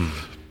 Life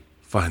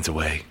finds a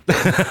way.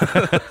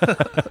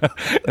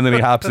 And then he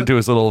hops into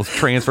his little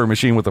transfer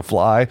machine with a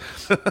fly.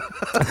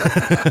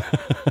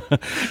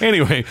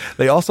 Anyway,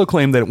 they also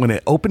claimed that when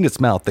it opened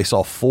its mouth, they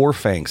saw 4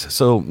 fangs.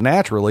 So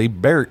naturally,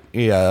 Bert,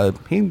 he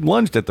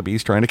lunged at the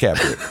beast trying to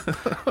capture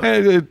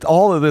it.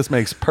 All of this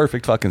makes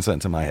perfect fucking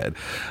sense in my head.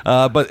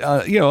 But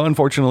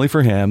unfortunately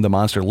for him, the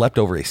monster leapt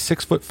over a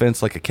 6-foot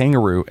fence like a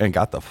kangaroo and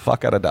got the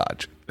fuck out of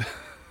Dodge.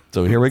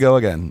 So here we go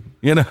again,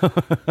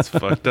 It's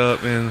fucked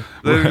up, man.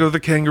 There go the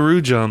kangaroo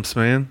jumps,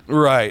 man.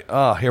 Right.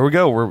 Oh, here we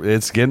go.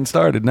 It's getting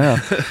started now.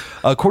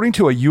 According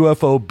to a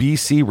UFO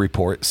BC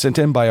report sent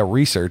in by a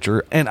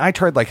researcher, and I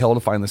tried like hell to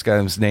find this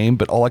guy's name,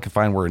 but all I could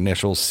find were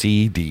initials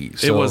CD.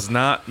 So, it was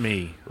not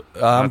me.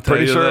 I'm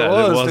pretty sure it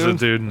was. It wasn't,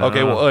 dude. No.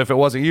 Okay, well, if it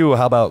wasn't you,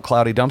 how about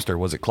Cloudy Dumpster?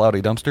 Was it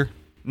Cloudy Dumpster?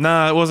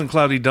 Nah, it wasn't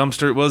Cloudy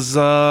Dumpster. It was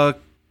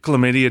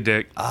Chlamydia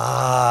Dick.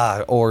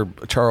 Or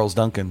Charles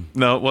Duncan.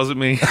 No, it wasn't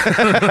me.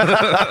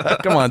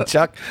 Come on,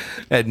 Chuck.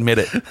 Admit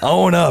it.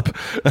 Own up.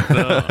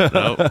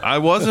 No. I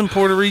was in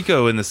Puerto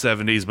Rico in the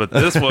 70s, but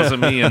this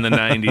wasn't me in the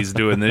 90s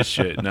doing this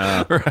shit.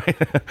 No.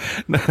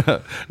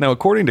 Right. Now,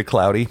 according to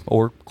Cloudy,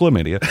 or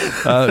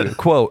Chlamydia,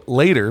 quote,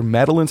 later,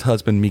 Madeline's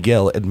husband,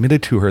 Miguel,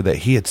 admitted to her that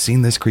he had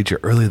seen this creature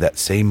early that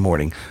same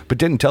morning, but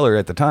didn't tell her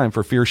at the time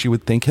for fear she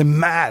would think him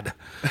mad.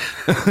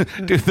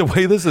 Dude, the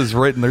way this is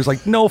written, there's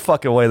like no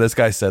fucking way this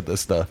guy said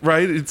this stuff.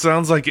 Right? It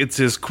sounds like it's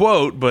his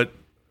quote, but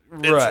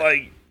it's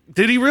like,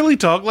 did he really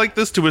talk like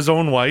this to his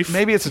own wife?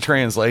 Maybe it's a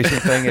translation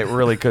thing. It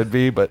really could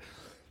be, but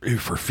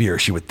for fear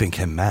she would think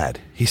him mad.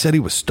 He said he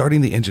was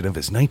starting the engine of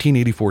his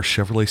 1984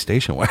 Chevrolet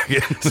station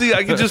wagon. See,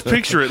 I can just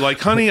picture it. Like,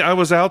 honey, I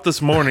was out this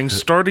morning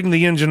starting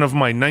the engine of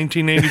my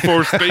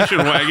 1984 station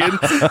wagon.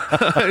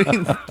 I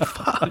mean,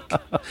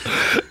 fuck.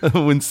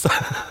 When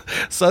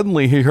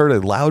suddenly he heard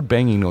a loud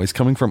banging noise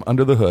coming from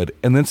under the hood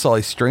and then saw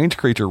a strange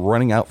creature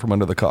running out from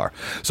under the car.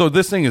 So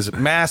this thing is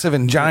massive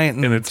and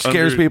giant and it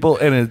scares people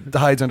and it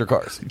hides under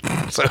cars.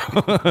 So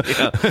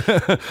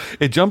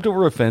it jumped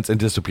over a fence and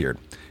disappeared.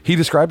 He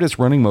described its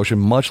running motion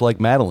much like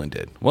Madeline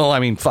did. Well, I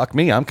mean, fuck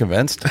me, I'm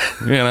convinced.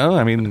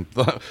 I mean,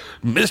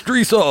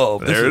 mystery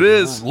solved. There it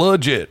is.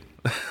 Legit.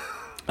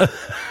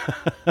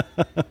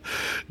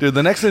 Dude,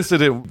 the next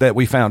incident that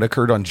we found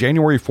occurred on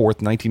January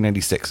 4th,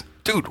 1996.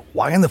 Dude,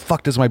 why in the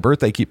fuck does my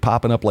birthday keep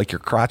popping up like your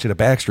crotch at a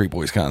Backstreet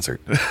Boys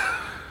concert?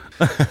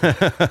 I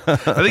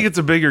think it's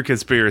a bigger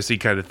conspiracy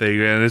kind of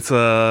thing, and it's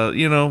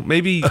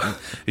maybe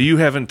you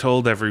haven't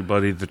told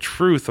everybody the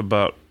truth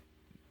about.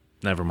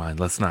 Never mind.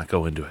 Let's not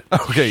go into it.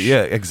 Okay,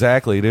 yeah,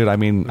 exactly, dude. I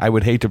mean, I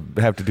would hate to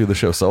have to do the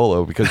show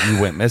solo because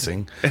you went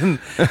missing. and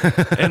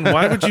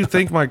why would you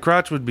think my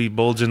crotch would be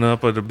bulging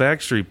up at a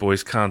Backstreet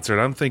Boys concert?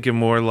 I'm thinking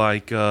more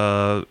like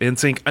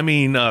NSYNC. I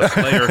mean,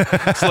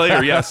 Slayer.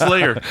 Slayer, yeah,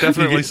 Slayer.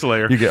 Definitely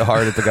Slayer. You get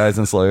hard at the guys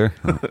in Slayer.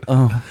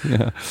 Oh,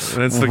 yeah.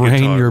 That's the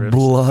Rain your riffs.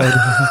 blood.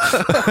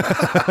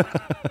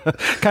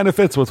 Kind of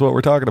fits with what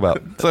we're talking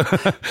about. So,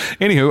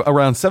 anywho,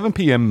 around 7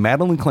 p.m.,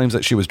 Madeline claims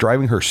that she was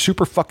driving her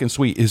super fucking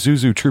sweet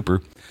Isuzu Trooper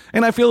Trooper.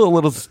 And I feel a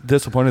little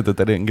disappointed that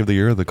they didn't give the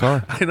year of the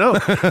car. I know.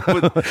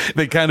 But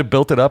they kind of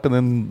built it up and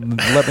then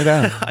let me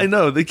down. I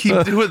know. They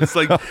keep doing it. It's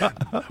like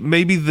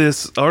maybe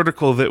this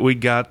article that we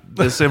got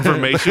this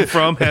information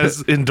from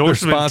has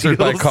endorsement sponsored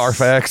deals. by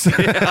Carfax.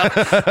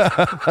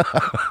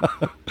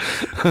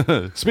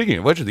 Speaking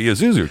of which, the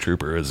Isuzu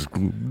Trooper is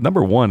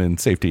number one in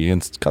safety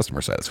and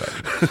customer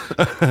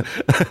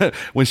satisfaction.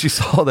 When she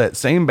saw that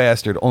same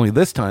bastard, only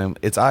this time,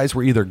 its eyes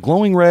were either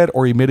glowing red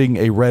or emitting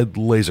a red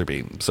laser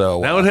beam.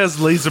 So now it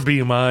has laser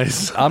beam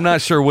eyes. I'm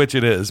not sure which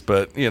it is,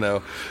 but,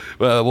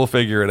 we'll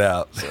figure it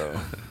out. So.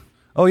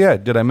 Oh, yeah.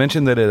 Did I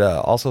mention that it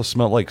also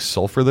smelled like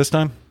sulfur this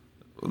time?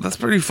 That's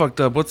pretty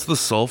fucked up. What's the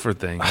sulfur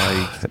thing?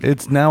 Like,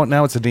 it's now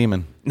it's a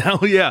demon. Now,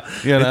 yeah.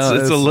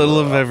 It's a little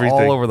of everything.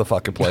 All over the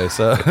fucking place.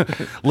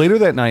 Later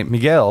that night,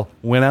 Miguel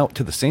went out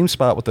to the same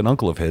spot with an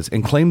uncle of his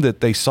and claimed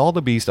that they saw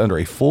the beast under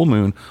a full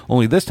moon,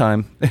 only this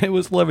time it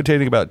was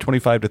levitating about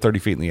 25 to 30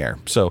 feet in the air.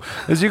 So,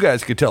 as you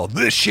guys could tell,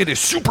 this shit is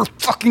super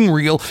fucking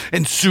real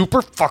and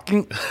super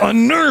fucking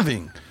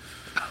unnerving.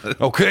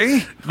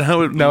 Okay,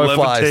 now it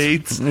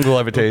levitates. It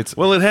levitates.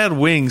 Well, it had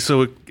wings,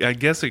 so I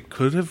guess it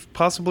could have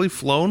possibly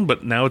flown,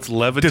 but now it's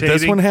levitating. Did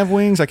this one have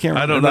wings? I can't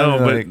remember. I don't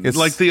know, but it's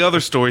like the other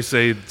stories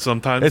say,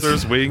 sometimes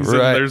there's wings and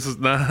there's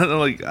not.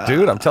 Like,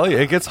 dude, I'm telling you,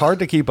 it gets hard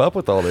to keep up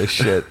with all this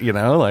shit.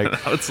 Like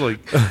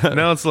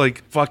now it's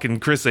like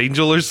fucking Chris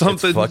Angel or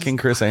something. It's fucking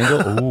Chris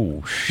Angel.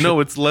 Oh, shit. No,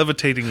 it's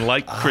levitating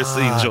like Chris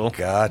Angel.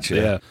 Gotcha.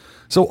 Yeah.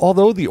 So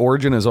although the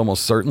origin is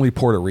almost certainly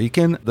Puerto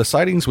Rican, the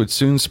sightings would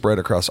soon spread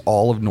across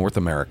all of North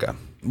America.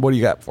 What do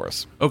you got for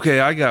us? Okay,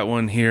 I got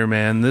one here,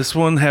 man. This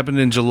one happened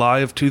in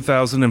July of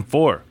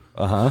 2004.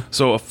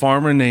 So a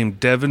farmer named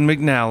Devin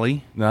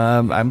McNally.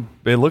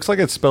 It looks like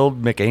it's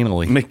spelled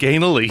McAnally.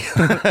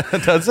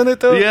 McAnally. Doesn't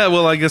it, though? Yeah,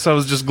 well, I guess I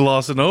was just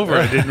glossing over.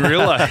 I didn't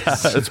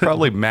realize. It's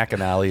probably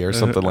McAnally or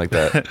something like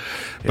that.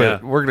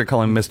 But we're going to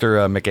call him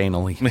Mr.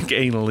 McAnally.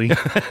 McAnally.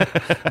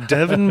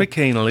 Devin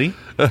McAnally.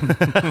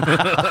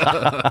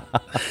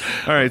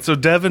 All right, so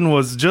Devin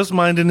was just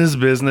minding his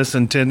business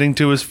and tending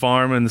to his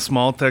farm in the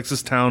small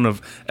Texas town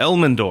of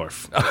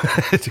Elmendorf.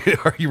 Dude,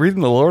 are you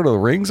reading the Lord of the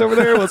Rings over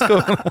there? What's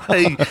going on?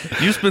 Hey,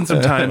 you spent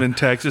some time in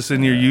Texas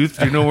in your youth.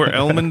 Do you know where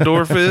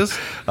Elmendorf is?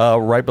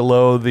 Right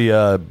below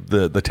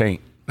the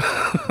taint.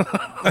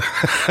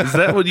 Is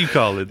that what you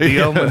call it? The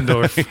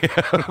Elmendorf.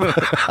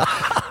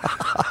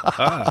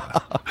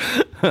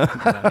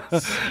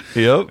 Nice.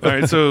 Yep. All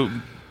right, so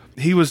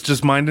he was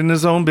just minding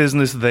his own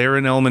business there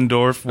in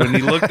Elmendorf when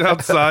he looked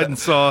outside and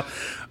saw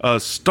a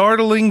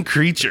startling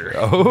creature.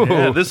 Oh,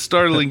 yeah, this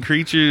startling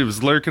creature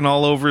was lurking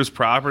all over his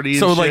property.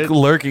 And like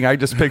lurking, I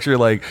just picture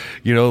like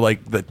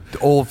the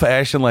old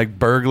fashioned like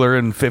burglar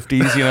in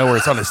 50s, where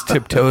it's on his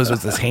tiptoes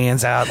with his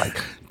hands out,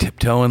 like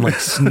tiptoeing, like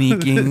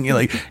sneaking,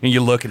 and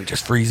you look and it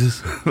just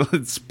freezes.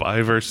 It's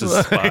spy versus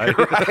spy.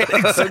 Right,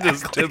 exactly.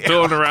 Just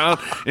tiptoeing around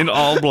in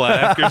all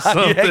black or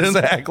something. Yeah,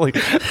 exactly,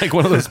 like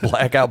one of those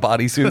blackout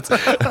bodysuits.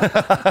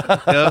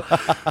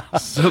 Yeah.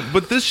 So,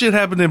 but this shit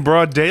happened in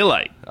broad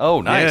daylight.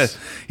 Oh, nice.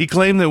 Yeah. He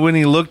claimed that when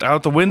he looked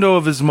out the window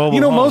of his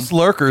mobile home, most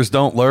lurkers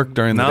don't lurk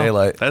during the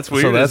daylight. That's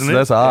weird, isn't it?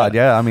 That's odd.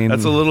 Yeah, I mean,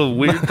 that's a little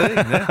weird thing.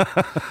 Yeah.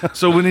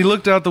 So when he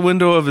looked out the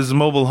window of his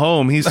mobile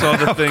home, he saw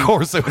the thing. Of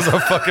course, it was a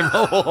fucking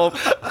mobile home.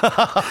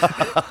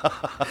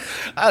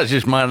 I was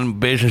just minding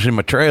business in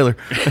my trailer,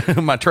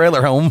 my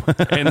trailer home,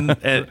 and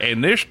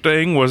this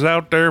thing was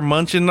out there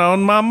munching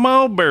on my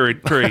mulberry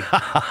tree.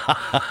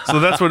 So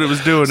that's what it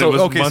was doing. It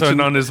was munching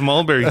on his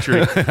mulberry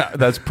tree.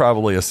 That's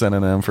probably a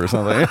synonym for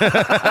something.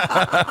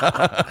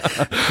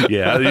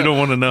 Yeah, you don't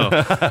want to know.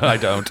 I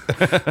don't.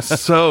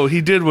 So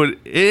he did what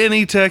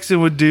any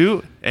Texan would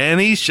do, and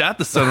he shot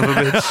the son of a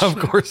bitch. Of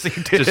course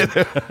he did. Just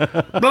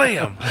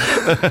blam.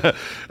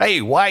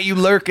 Hey, why are you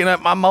lurking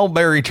at my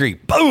mulberry tree?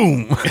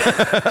 Boom.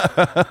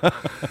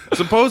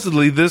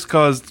 Supposedly, this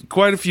caused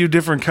quite a few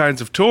different kinds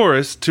of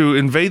tourists to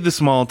invade the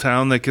small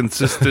town that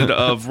consisted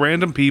of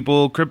random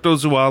people,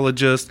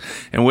 cryptozoologists,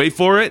 and wait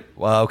for it.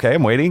 Well, okay,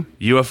 I'm waiting.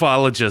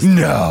 UFologists.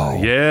 No.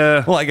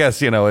 Yeah. Well, I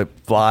guess, it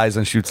flies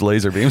and shoots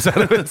laser beams out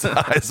of its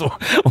eyes.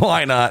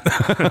 Why not?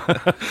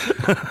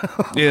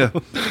 Yeah.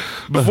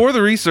 Before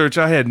the research,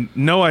 I had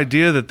no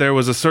idea that there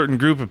was a certain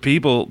group of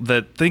people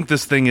that think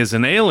this thing is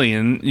an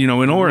alien, in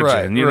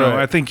origin. Right.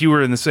 I think you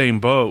were in the same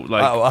boat.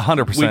 Like,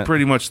 100%. We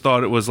pretty much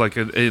thought it was like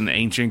an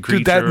ancient creature.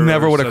 Dude, that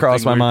never would have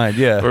crossed my mind.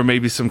 Yeah. Or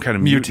maybe some kind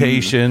of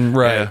mutation.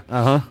 Right. Yeah.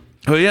 Uh-huh.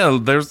 Oh, yeah,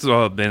 there's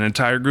an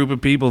entire group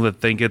of people that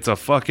think it's a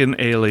fucking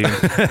alien.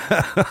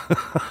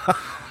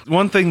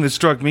 One thing that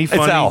struck me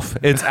funny.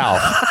 It's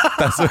Alf.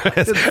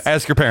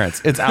 Ask your parents.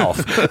 It's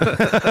Alf.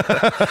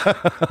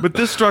 But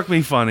this struck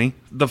me funny.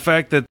 The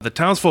fact that the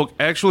townsfolk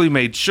actually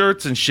made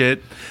shirts and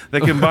shit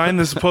that combine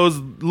the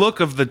supposed look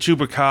of the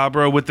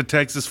chupacabra with the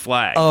Texas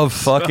flag. Of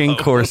fucking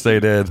course they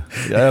did.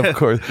 Yeah, of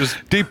course. Just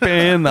deep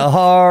in the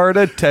heart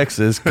of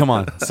Texas. Come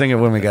on, sing it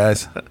with me,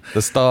 guys.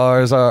 The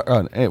stars are...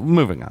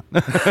 moving on.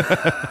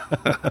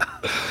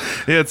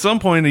 Yeah, at some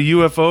point, a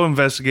UFO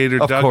investigator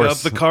dug up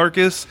the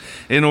carcass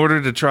in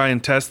order to try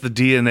and test the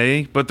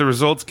DNA, but the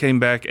results came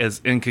back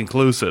as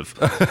inconclusive.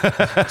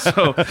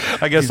 So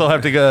I guess I'll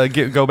have to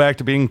go back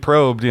to being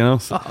probed, you know?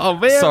 Oh,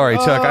 man. Sorry,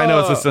 Chuck. I know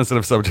it's a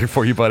sensitive subject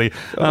for you, buddy.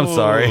 I'm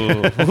sorry.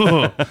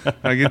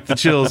 I get the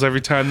chills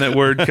every time that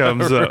word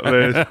comes up,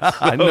 man.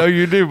 I know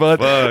you do, bud.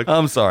 Fuck.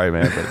 I'm sorry,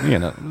 man. But, you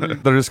know,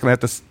 they're just going to have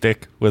to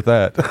stick with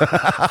that.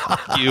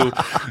 You.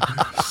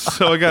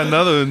 So I got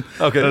another one.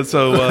 Okay.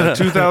 So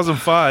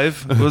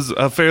 2005 was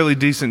a fairly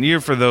decent year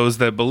for those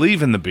that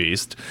believe in the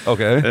beast.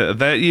 Okay.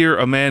 That year,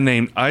 a man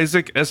named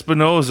Isaac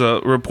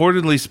Espinoza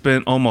reportedly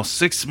spent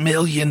almost $6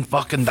 million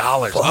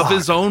of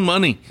his own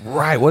money.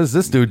 Right. What does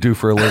this dude do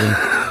for a living?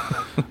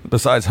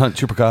 Besides hunt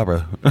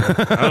chupacabra.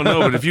 I don't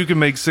know, but if you can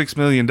make $6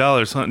 million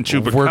hunting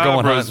chupacabras, we're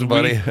going hunting,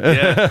 buddy.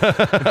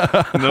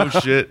 Yeah. No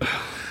shit.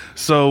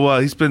 So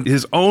he spent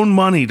his own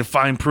money to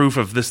find proof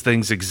of this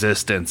thing's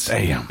existence.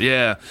 Damn.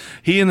 Yeah.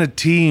 He and a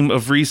team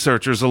of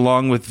researchers,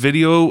 along with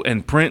video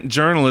and print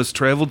journalists,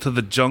 traveled to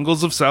the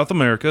jungles of South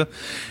America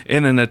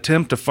in an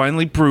attempt to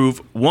finally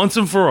prove, once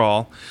and for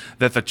all,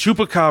 that the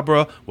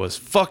chupacabra was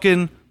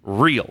fucking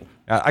real.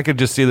 I could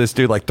just see this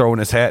dude like throwing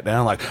his hat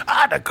down, like,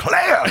 I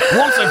declare,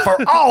 once and for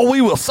all,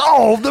 we will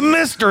solve the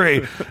mystery.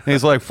 And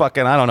he's like,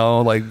 fucking, I don't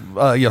know, like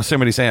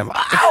Yosemite Sam.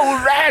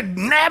 Oh, red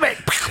nabbit.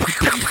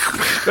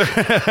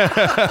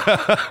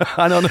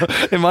 I don't know.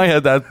 In my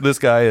head, this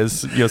guy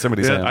is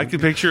Yosemite Sam. I can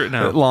picture it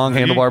now. Long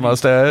handlebar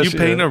mustache. You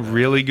paint a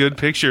really good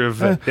picture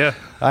of it. Yeah.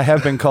 I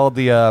have been called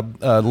the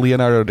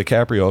Leonardo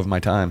DiCaprio of my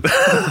time.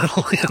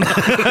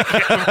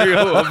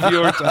 DiCaprio of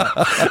your time.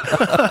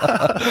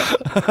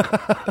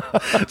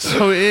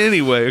 So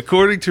anyway,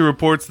 according to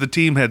reports, the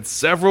team had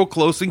several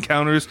close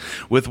encounters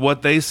with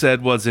what they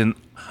said was an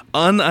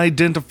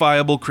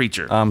unidentifiable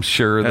creature. I'm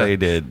sure they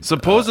did.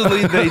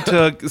 Supposedly, they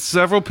took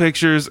several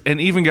pictures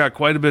and even got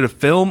quite a bit of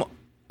film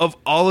of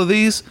all of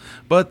these,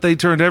 but they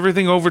turned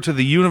everything over to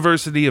the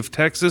University of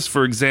Texas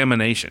for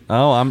examination.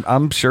 Oh,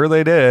 I'm sure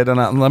they did.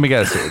 And let me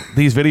guess,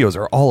 these videos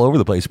are all over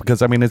the place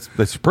because, I mean, it's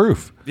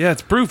proof. Yeah,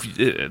 it's proof.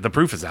 The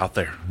proof is out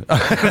there.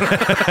 I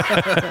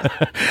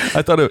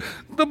thought the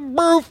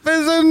proof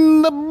is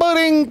in the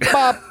pudding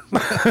pop.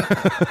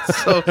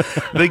 So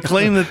they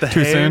claim that the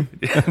hair,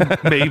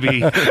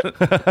 maybe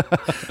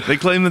they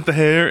claim that the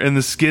hair and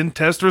the skin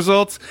test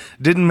results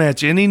didn't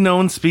match any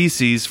known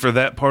species for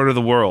that part of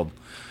the world.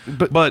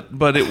 But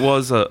it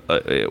was a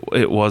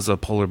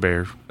polar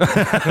bear.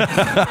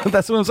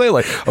 That's what I'm saying.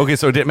 Like, okay,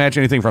 so it didn't match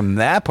anything from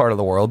that part of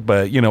the world,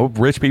 but you know,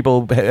 rich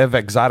people have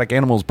exotic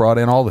animals brought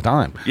in all the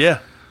time. Yeah.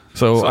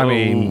 So I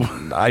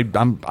mean, I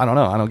don't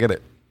know. I don't get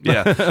it.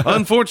 Yeah.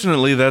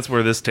 Unfortunately, that's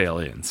where this tale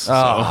ends. So.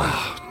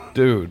 Oh,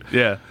 dude.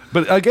 Yeah.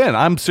 But again,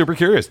 I'm super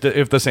curious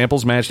if the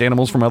samples matched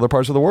animals from other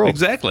parts of the world.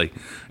 Exactly.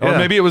 Or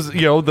maybe it was,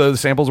 the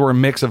samples were a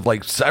mix of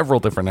like several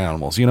different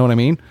animals. You know what I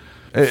mean?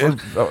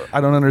 I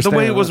don't understand. The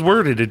way it was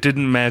worded, it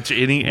didn't match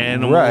any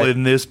animal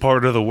in this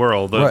part of the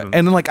world. Right. And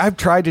then, like, I've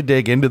tried to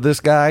dig into this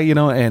guy,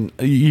 and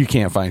you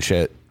can't find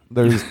shit.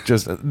 There's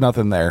just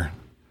nothing there.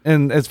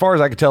 And as far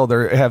as I could tell,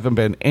 there haven't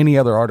been any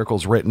other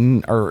articles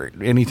written or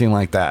anything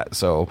like that.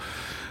 So,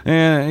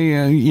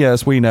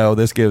 yes, we know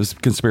this gives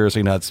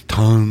conspiracy nuts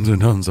tons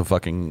and tons of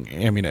fucking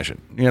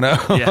ammunition, Yeah.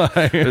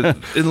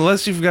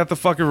 Unless you've got the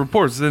fucking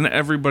reports, then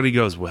everybody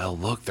goes, well,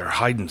 look, they're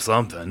hiding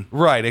something.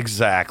 Right,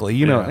 exactly.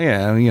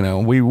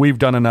 We've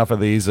done enough of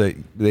these that,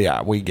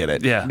 we get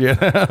it.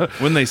 Yeah.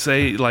 When they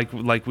say,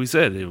 like we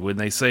said, when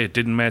they say it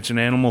didn't match an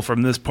animal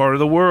from this part of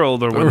the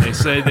world, or when they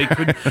say they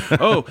could,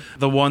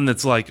 the one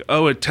that's like,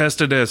 it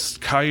tested as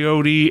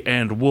coyote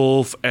and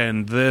wolf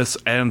and this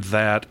and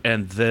that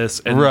and this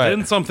and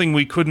then something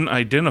we couldn't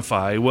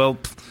identify. Well,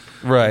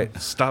 right.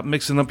 Stop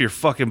mixing up your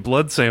fucking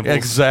blood samples.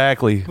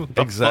 Exactly,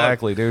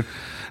 dude.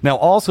 Now,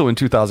 also in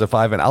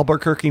 2005, in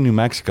Albuquerque, New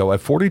Mexico, a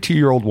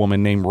 42-year-old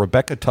woman named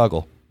Rebecca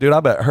Tuggle. Dude, I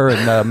bet her and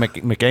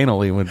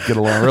McAnally would get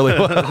along really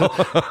well.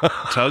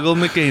 Tuggle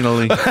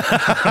McAnally.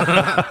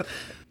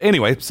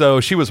 Anyway,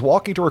 so she was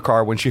walking to her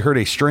car when she heard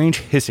a strange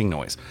hissing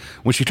noise.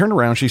 When she turned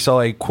around, she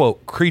saw a,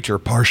 quote, creature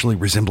partially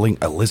resembling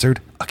a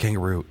lizard, a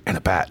kangaroo, and a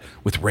bat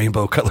with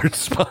rainbow-colored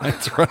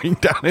spines running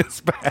down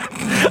its back.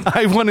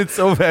 I wanted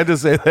so bad to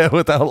say that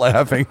without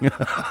laughing.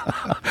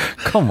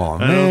 Come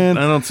on, man.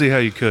 I don't see how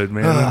you could,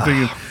 man. I'm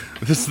thinking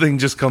this thing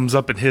just comes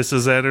up and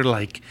hisses at her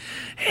like,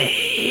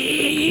 hey.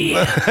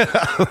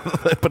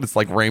 But it's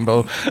like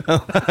rainbow.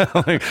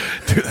 Like,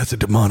 dude, that's a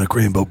demonic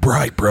rainbow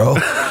bright, bro.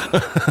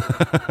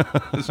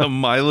 It's a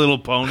My Little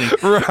Pony.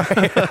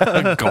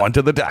 Right. Going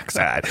to the dark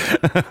side.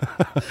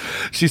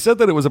 She said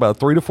that it was about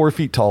 3 to 4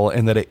 feet tall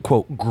and that it,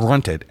 quote,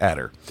 grunted at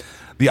her.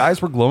 The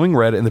eyes were glowing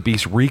red and the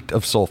beast reeked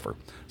of sulfur.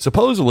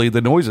 Supposedly,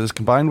 the noises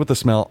combined with the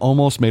smell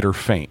almost made her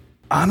faint.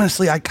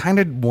 Honestly, I kind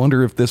of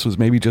wonder if this was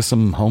maybe just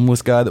some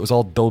homeless guy that was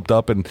all doped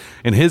up, and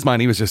in his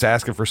mind, he was just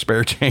asking for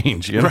spare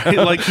change. Right?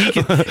 Like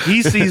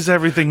he sees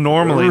everything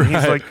normally, and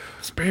he's like,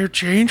 "Spare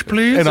change,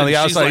 please." And on the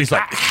outside, he's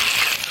like,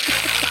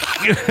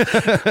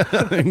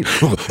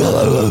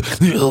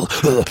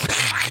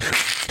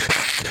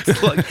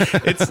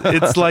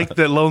 It's like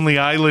the Lonely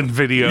Island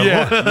video.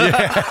 Yeah.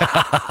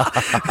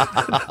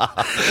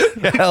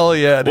 Hell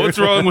yeah, dude. What's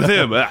wrong with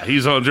him?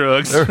 He's on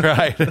drugs.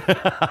 Right.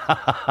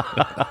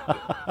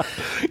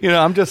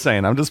 I'm just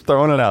saying. I'm just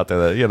throwing it out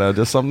there that,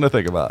 just something to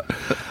think about.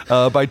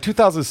 By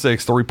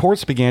 2006, the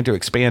reports began to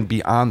expand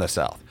beyond the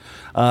South.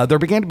 There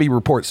began to be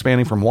reports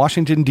spanning from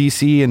Washington,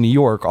 D.C. and New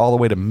York all the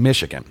way to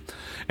Michigan.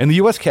 In the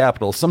U.S.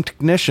 Capitol, some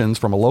technicians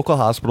from a local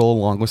hospital,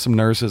 along with some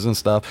nurses and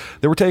stuff,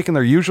 they were taking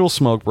their usual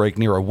smoke break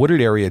near a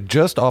wooded area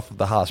just off of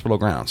the hospital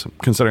grounds,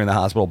 considering the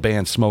hospital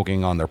banned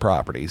smoking on their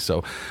property.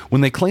 So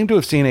when they claimed to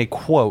have seen a,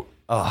 quote,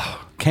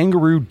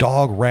 kangaroo,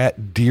 dog,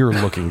 rat, deer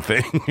looking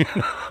thing.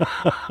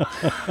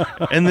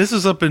 And this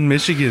is up in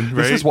Michigan,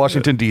 right? This is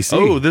Washington, D.C.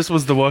 Oh, this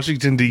was the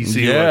Washington,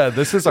 D.C. Yeah, one.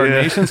 this is our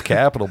nation's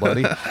capital,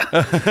 buddy.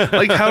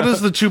 Like, how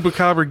does the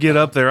chupacabra get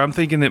up there? I'm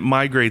thinking it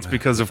migrates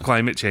because of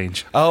climate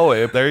change.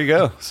 Oh, there you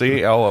go.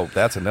 See? Oh,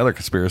 that's another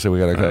conspiracy we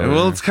got to cover.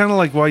 Well, it's kind of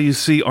like why you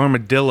see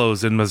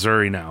armadillos in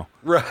Missouri now.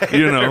 Right.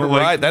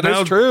 Like that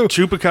is true.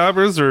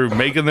 Chupacabras are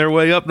making their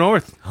way up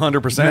north.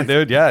 100%,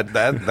 dude. Yeah,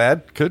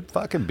 that could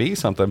fucking be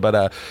something.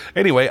 But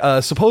anyway,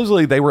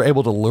 supposedly they were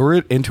able to lure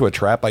it into a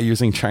trap by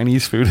using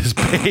Chinese food as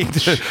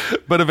bait.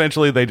 But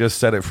eventually they just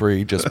set it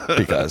free just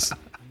because.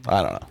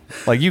 I don't know.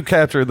 Like, you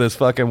captured this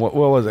fucking, what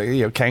was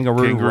it?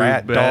 Kangaroo,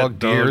 rat, dog,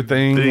 deer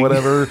thing,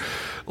 whatever.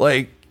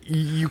 Like,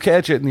 you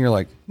catch it and you're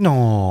like,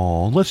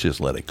 no, let's just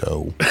let it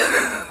go.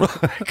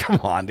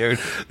 Come on, dude.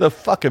 The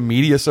fucking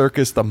media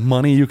circus, the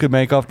money you could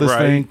make off this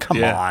thing.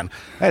 Come on.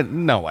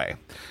 No way.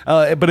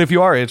 But if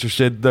you are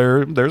interested,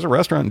 there's a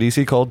restaurant in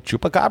D.C. called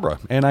Chupacabra,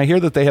 and I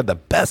hear that they have the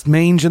best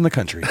mange in the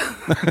country.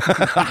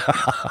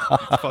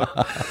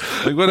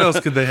 Like, what else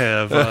could they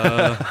have?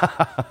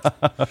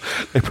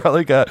 They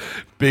probably got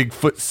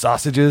Bigfoot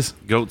sausages.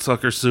 Goat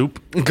sucker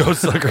soup. Goat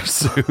sucker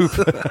soup.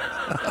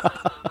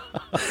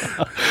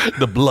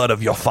 The blood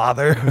of your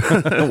father.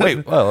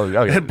 Wait,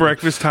 okay. At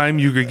breakfast time,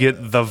 you could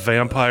get the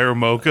vampire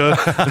mocha.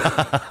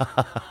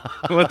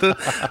 What the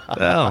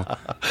hell?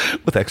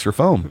 With extra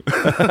foam.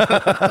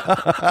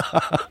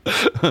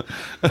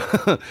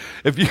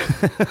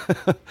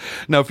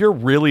 If you're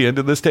really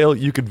into this tale,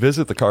 you could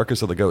visit the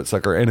carcass of the goat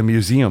sucker in a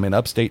museum in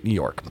upstate New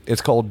York.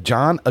 It's called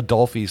John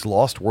Adolphi's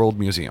Lost World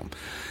Museum.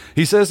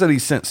 He says that he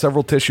sent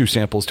several tissue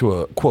samples to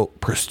a, quote,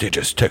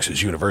 prestigious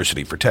Texas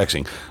university for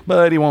testing,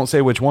 but he won't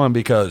say which one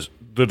because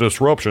the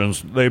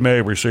disruptions they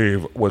may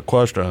receive with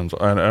questions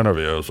and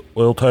interviews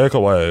will take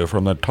away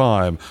from the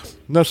time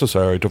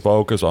necessary to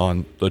focus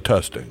on the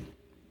testing.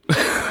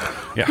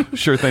 Yeah,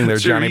 sure thing there,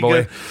 Johnny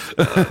boy.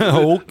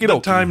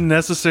 The time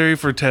necessary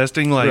for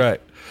testing, like,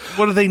 right.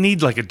 What do they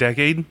need, like a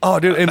decade?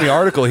 Oh, dude, in the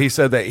article, he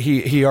said that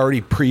he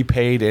already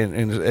prepaid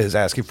and is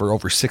asking for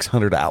over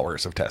 600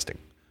 hours of testing.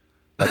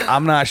 Like,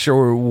 I'm not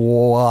sure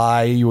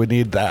why you would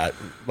need that.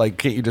 Like,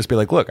 can't you just be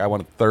like, look, I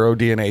want a thorough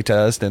DNA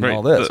test and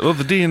all this? Well,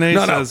 the DNA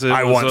says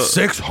I want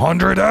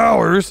 600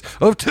 hours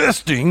of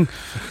testing.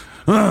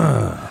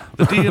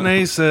 The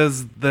DNA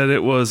says that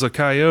it was a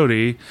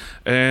coyote,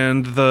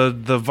 and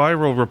the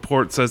viral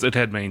report says it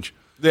had mange.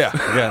 Yeah,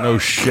 no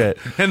shit.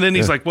 And then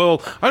he's like,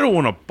 well, I don't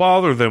want to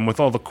bother them with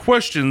all the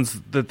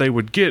questions that they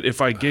would get if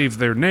I gave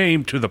their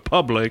name to the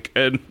public.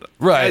 And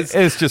right.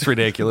 It's just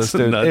ridiculous,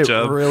 dude. It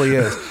really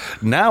is.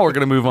 Now we're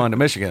going to move on to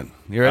Michigan.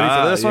 You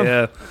ready for this one?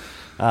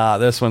 Yeah.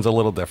 This one's a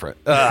little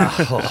different.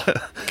 God,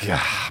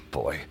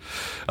 boy.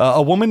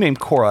 A woman named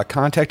Cora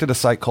contacted a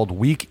site called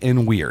Week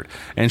in Weird,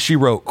 and she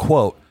wrote,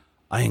 quote,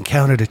 I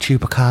encountered a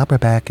chupacabra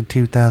back in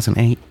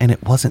 2008, and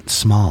it wasn't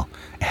small.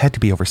 It had to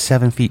be over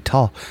 7 feet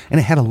tall,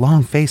 and it had a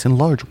long face and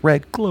large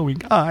red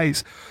glowing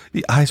eyes.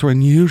 The eyes were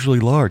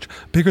unusually large,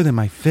 bigger than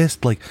my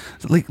fist, like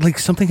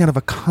something out of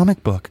a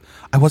comic book.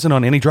 I wasn't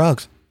on any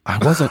drugs. I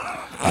wasn't.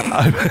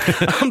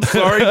 I'm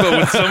sorry, but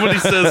when somebody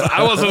says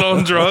I wasn't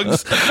on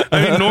drugs,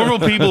 I mean, normal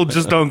people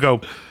just don't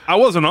go, I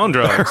wasn't on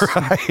drugs.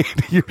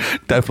 Right. You're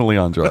definitely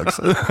on drugs.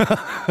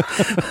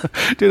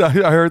 Dude, I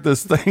heard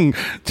this thing,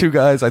 two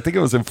guys, I think it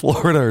was in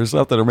Florida or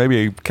something, or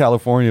maybe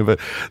California, but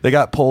they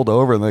got pulled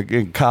over and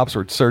the cops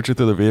were searching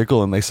through the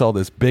vehicle and they saw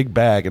this big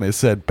bag and it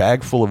said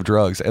bag full of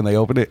drugs, and they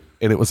opened it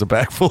and it was a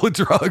bag full of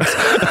drugs.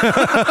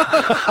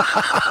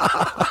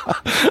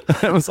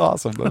 It was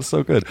awesome. That was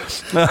so good.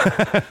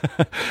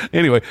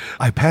 Anyway,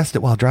 I passed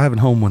it while driving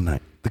home one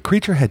night. The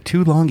creature had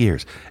 2 long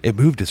ears. It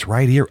moved its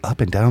right ear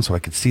up and down so I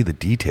could see the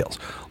details.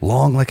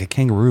 Long like a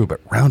kangaroo,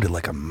 but rounded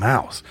like a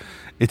mouse.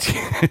 It's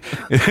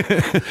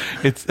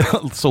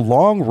so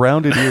long,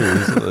 rounded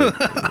ears.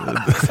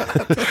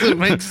 Doesn't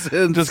make sense.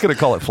 I'm just going to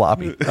call it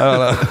floppy. I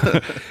don't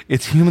know.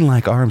 Its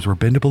human-like arms were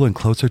bendable and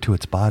closer to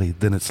its body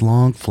than its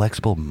long,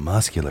 flexible,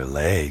 muscular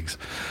legs.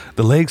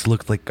 The legs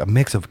looked like a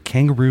mix of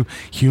kangaroo,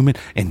 human,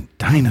 and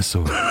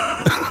dinosaur.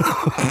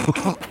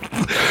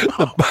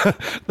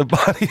 The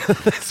body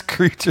of this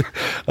creature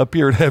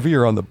appeared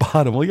heavier on the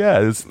bottom. Well, yeah,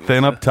 it's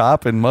thin up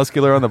top and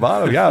muscular on the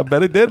bottom. Yeah, I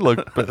bet it did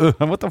look. But,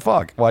 what the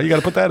fuck? Why you got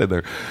to put that in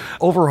there?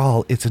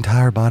 Overall, its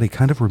entire body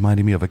kind of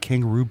reminded me of a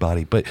kangaroo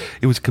body, but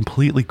it was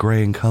completely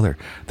gray in color.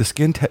 The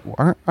skin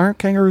aren't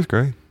kangaroos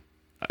gray?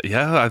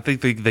 Yeah, I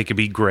think they could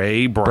be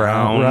gray,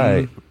 brown.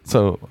 Right.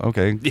 So,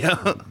 okay.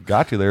 Yeah.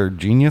 Got you there,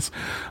 genius.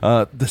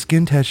 The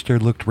skin texture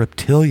looked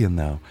reptilian,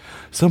 though.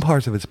 Some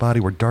parts of its body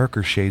were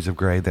darker shades of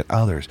gray than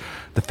others.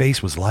 The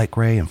face was light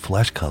gray and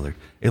flesh-colored.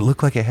 It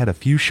looked like it had a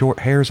few short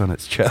hairs on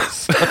its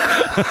chest.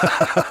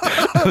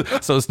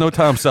 So it's no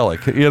Tom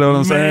Selleck. You know what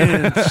I'm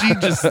saying?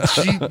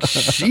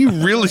 She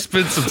really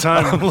spent some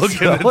time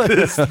looking at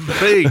this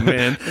thing,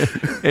 man.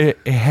 It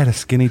had a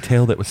skinny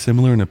tail that was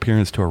similar in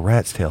appearance to a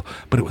rat's tail,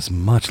 but it was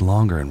much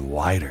longer and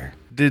wider.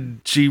 Did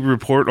she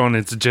report on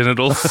its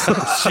genitals?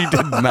 She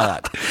did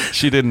not.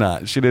 She did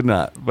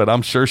not. But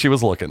I'm sure she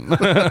was looking.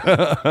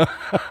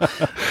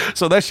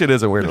 So that shit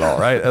isn't weird at all,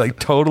 right? Like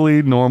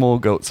totally normal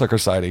goat sucker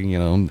sighting, you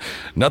know.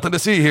 Nothing to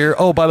see here.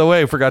 Oh, by the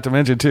way, I forgot to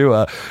mention too,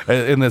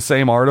 in the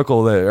same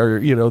article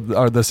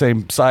or the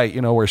same site,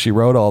 you know, where she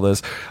wrote all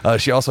this,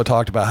 she also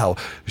talked about how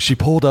she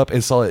pulled up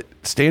and saw it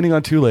standing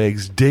on two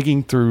legs,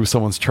 digging through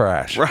someone's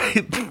trash.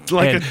 Right.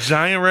 Like a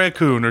giant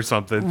raccoon or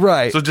something.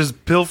 Right. So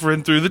just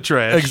pilfering through the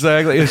trash.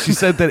 Exactly. And she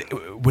said that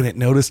when it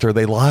noticed her,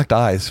 they locked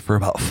eyes for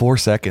about 4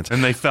 seconds.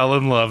 And they fell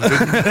in love.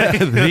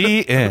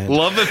 The end.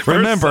 Love it.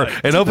 Remember,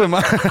 an open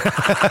mind.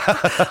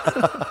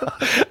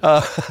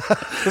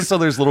 So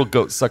there's little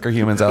goat sucker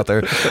humans out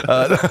there.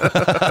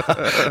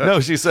 No,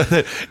 she said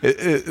that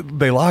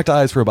they locked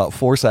eyes for about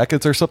 4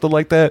 seconds or something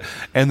like that.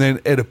 And then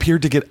it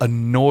appeared to get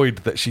annoyed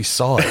that she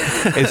saw it.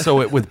 And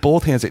so with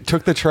both hands, it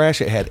took the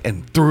trash it had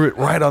and threw it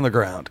right on the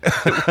ground.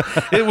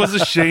 It was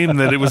a shame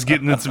that it was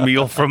getting its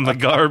meal from the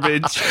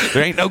garbage.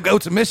 There ain't no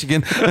goats in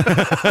Michigan.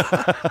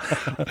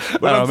 I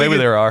don't know. Maybe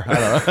there are. I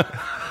don't know.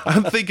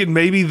 I'm thinking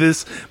maybe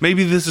this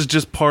is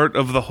just part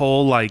of the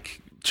whole like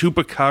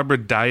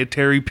chupacabra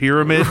dietary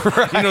pyramid.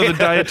 Right. You know, the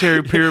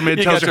dietary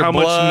pyramid tells you how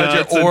blood, much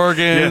nuts your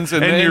organs,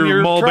 and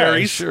your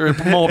mulberries.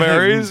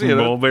 Mulberries, you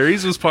know.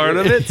 Mulberries was part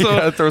of it.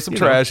 So you throw some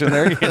trash in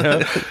there. You know,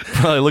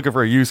 probably looking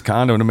for a used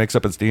condom to mix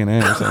up its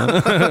DNA or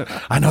something.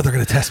 I know they're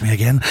going to test me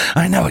again.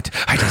 I know it.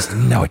 I just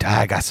know it.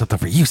 I got something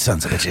for you,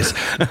 sons of bitches.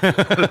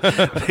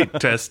 They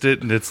test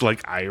it, and it's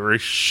like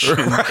Irish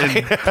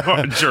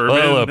and German.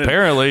 Well,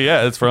 apparently,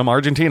 yeah, it's from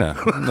Argentina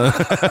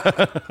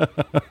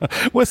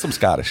with some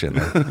Scottish in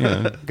there.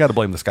 Yeah. Got to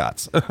blame the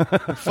Scots.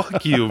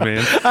 Fuck you,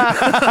 man.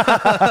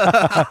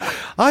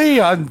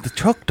 I'm the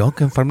Chuck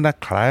Duncan from the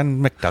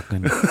Clan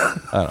McDuncan.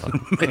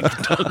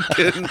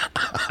 McDuncan.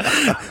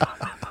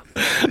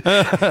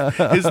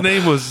 His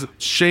name was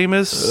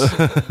Seamus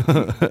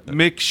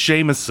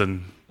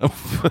McShamuson.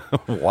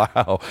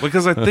 Wow.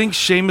 Because I think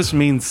Seamus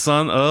means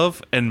son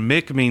of, and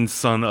Mick means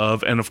son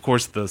of, and of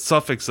course the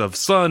suffix of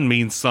son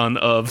means son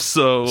of,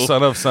 so...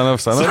 Son of.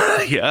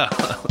 Yeah.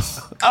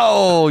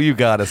 Oh, you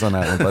got us on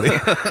that one, buddy.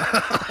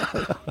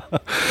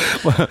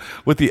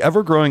 With the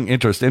ever-growing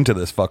interest into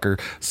this fucker,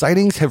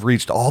 sightings have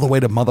reached all the way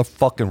to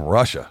motherfucking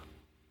Russia.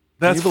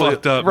 That's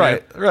fucked up,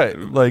 right? Man. Right.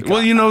 Like,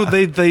 well, you know,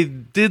 they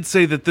did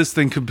say that this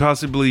thing could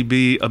possibly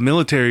be a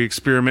military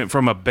experiment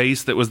from a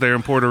base that was there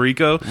in Puerto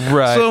Rico.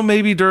 Right. So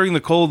maybe during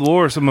the Cold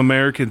War, some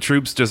American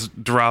troops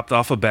just dropped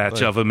off a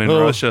batch of them in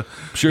Russia.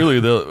 Surely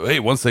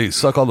once they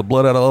suck all the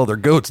blood out of all their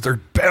goats,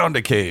 they're bound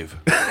to cave.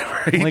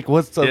 Right? Like,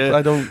 what's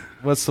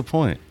the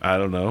point? I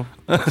don't know.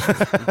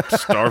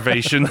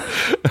 Starvation.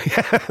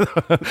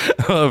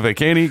 Well, if they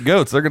can't eat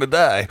goats, they're going to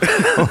die.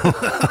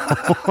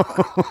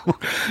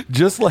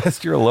 Just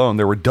last year alone,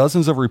 there were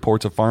dozens of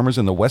reports of farmers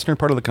in the western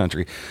part of the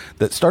country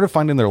that started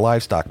finding their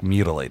livestock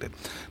mutilated.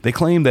 They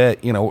claim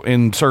that,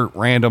 insert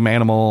random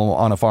animal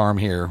on a farm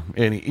here,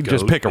 and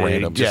just pick a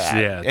random.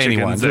 Anyone.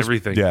 Chickens,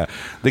 everything. Yeah.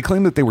 They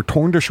claim that they were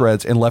torn to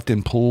shreds and left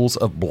in pools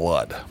of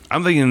blood.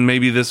 I'm thinking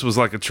maybe this was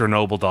like a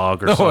Chernobyl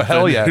dog or something. Oh,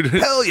 hell yeah.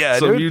 Hell yeah,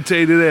 Some dude.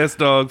 mutated ass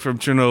dog from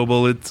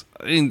Chernobyl.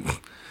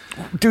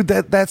 Dude,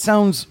 that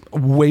sounds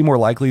way more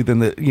likely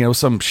than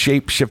some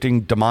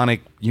shape-shifting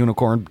demonic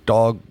unicorn,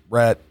 dog,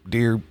 rat,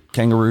 deer,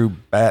 kangaroo,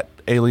 bat,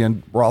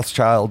 alien,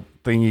 Rothschild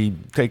thingy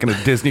taking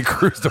a Disney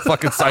cruise to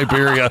fucking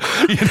Siberia.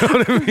 You know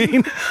what I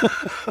mean?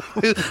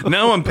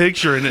 Now I'm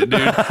picturing it,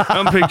 dude.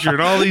 I'm picturing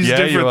all these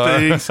different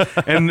things,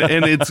 and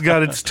it's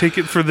got its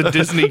ticket for the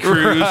Disney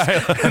cruise,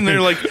 right. And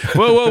they're like,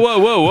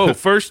 whoa.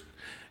 First,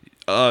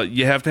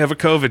 you have to have a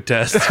COVID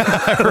test.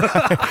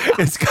 Right.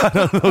 It's got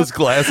those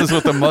glasses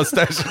with the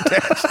mustache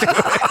attached to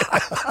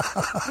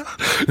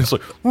it. It's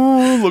like,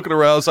 looking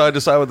around side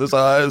to side with his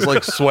eyes,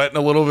 like sweating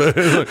a little bit.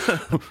 Like,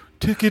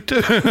 ticket.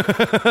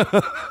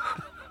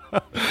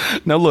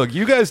 Now, look,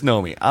 you guys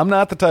know me. I'm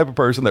not the type of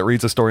person that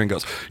reads a story and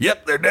goes,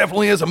 yep, there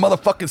definitely is a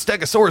motherfucking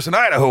stegosaurus in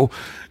Idaho,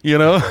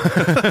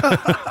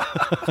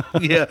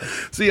 Yeah.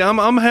 See,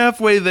 I'm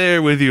halfway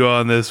there with you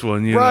on this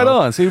one. Right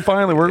on. See,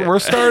 finally, we're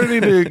starting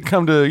to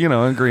come to,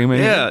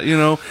 agreement. Yeah,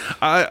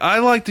 I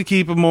like to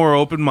keep a more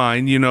open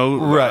mind,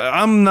 Right.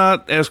 I'm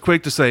not as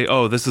quick to say,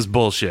 oh, this is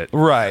bullshit.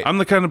 Right. I'm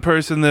the kind of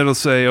person that'll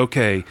say,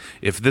 okay,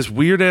 if this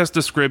weird-ass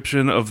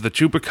description of the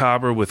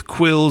chupacabra with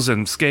quills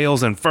and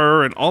scales and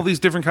fur and all these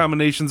different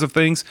combinations of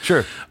things.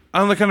 Sure.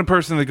 I'm the kind of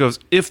person that goes,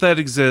 if that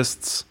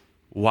exists,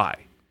 why?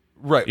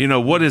 Right. You know,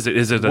 what is it?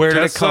 Is it a Where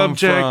did test it come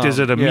subject? from? Is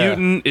it a Yeah.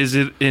 mutant? Is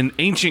it an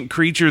ancient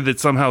creature that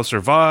somehow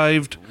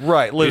survived?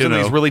 Right, lives You in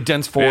know. these really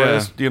dense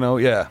forests, you know,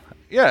 yeah.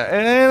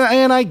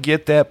 And I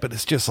get that, but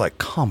it's just like,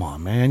 come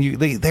on, man.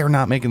 They're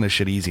not making this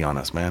shit easy on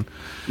us, man.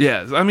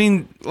 Yeah, I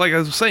mean, like I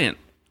was saying,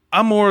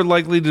 I'm more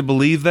likely to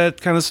believe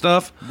that kind of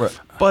stuff. Right.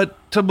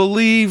 But to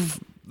believe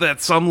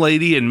that some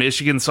lady in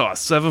Michigan saw a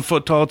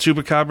 7-foot-tall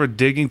chupacabra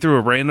digging through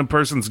a random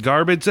person's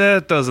garbage,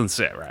 that doesn't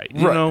sit right.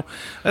 You know,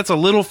 that's a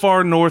little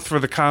far north for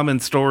the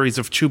common stories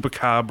of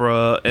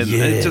chupacabra, and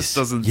it just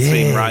doesn't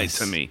seem right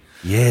to me.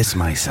 Yes,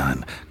 my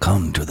son,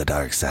 come to the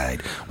dark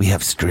side. We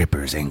have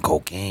strippers and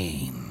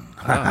cocaine.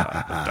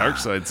 The dark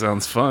side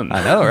sounds fun.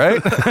 I know,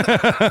 right?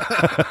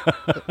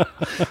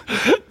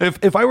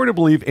 If I were to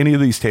believe any of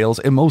these tales,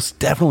 it most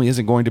definitely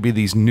isn't going to be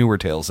these newer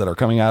tales that are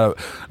coming out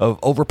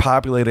of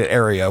overpopulated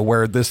area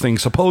where this thing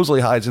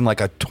supposedly hides in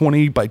like a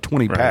 20 by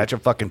 20 patch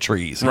of fucking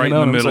trees. Right you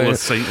know in the what I'm middle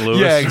saying? of St. Louis.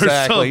 Yeah, or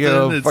exactly. You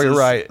know, something. you're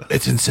right.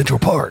 It's in Central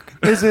Park.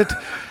 Is it?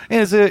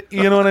 Is it?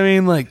 You know what I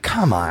mean? Like,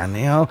 come on,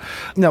 you know?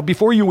 Now,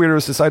 before you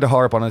weirdos decide to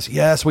harp on us,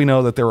 yes, we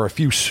know that there are a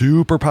few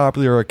super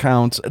popular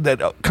accounts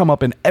that come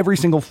up in every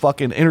single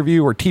fucking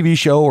interview or TV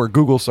show or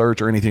Google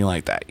search or anything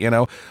like that, you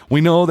know?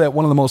 We know that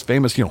one of the most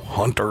famous, you know,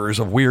 hunters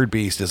of weird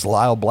beasts is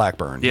Lyle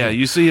Blackburn. Yeah,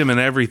 you see him in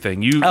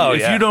everything.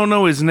 If you don't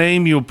know his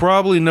name, you'll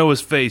probably know his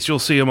face. You'll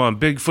see him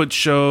on Bigfoot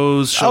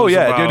shows. Oh,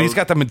 yeah, about, dude. He's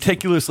got the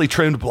meticulously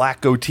trimmed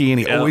black goatee,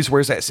 and he always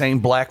wears that same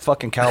black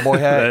fucking cowboy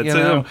hat. That's you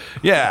know? him.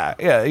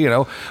 Yeah, you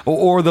know.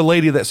 Or the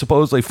lady that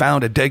supposedly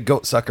found a dead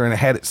goat sucker and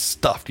had it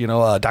stuffed, you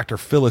know, Dr.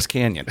 Phyllis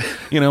Canyon.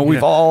 You know,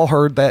 we've all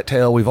heard that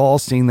tale. We've all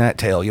seen that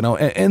tale, you know.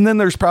 And then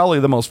there's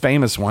probably the most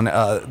famous one,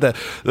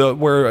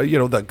 where, you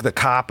know, the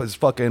cop is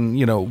fucking,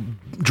 you know,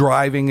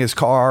 driving his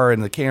car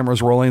and the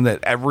camera's rolling, that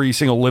every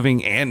single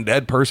living and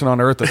dead person on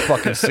earth has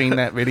fucking seen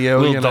that video.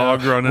 Little you know,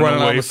 dog running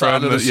on away the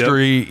side from of the it,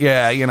 street.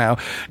 Yeah, you know,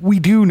 we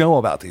do know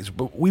about these,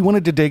 but we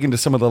wanted to dig into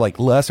some of the like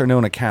lesser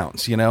known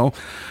accounts, you know.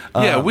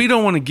 Yeah, we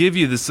don't want to give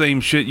you the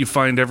same shit you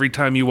find every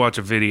time you watch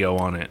a video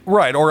on it.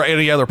 Right, or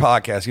any other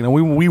podcast. You know,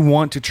 we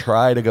want to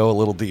try to go a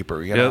little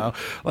deeper, you know?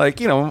 Like,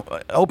 you know,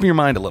 open your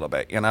mind a little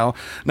bit, you know?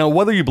 Now,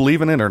 whether you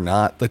believe in it or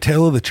not, the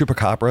tale of the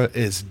chupacabra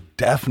is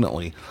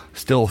definitely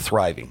still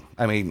thriving.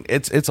 I mean,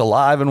 it's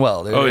alive and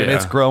well. Oh, yeah. And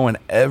it's growing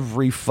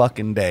every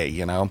fucking day,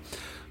 you know?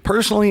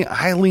 Personally,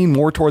 I lean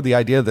more toward the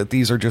idea that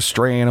these are just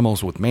stray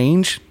animals with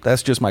mange.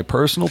 That's just my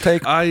personal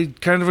take. I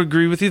kind of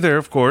agree with you there,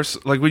 of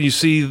course. Like when you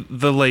see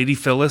the lady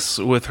Phyllis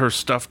with her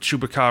stuffed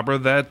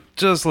chupacabra, that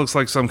just looks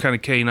like some kind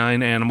of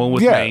canine animal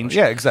with mange.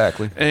 Yeah,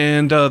 exactly.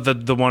 And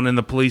the one in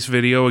the police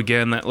video,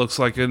 again, that looks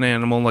like an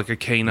animal, like a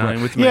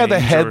canine with mange. Yeah, the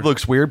head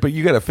looks weird, but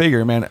you got to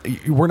figure, man,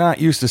 we're not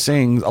used to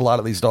seeing a lot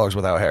of these dogs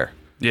without hair.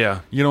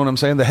 Yeah. You know what I'm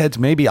saying? The head's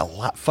maybe a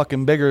lot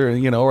fucking bigger,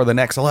 you know, or the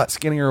neck's a lot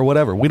skinnier or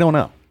whatever. We don't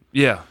know.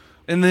 Yeah.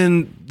 And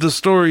then the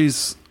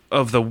stories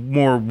of the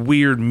more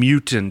weird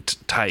mutant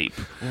type.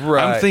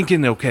 Right. I'm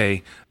thinking,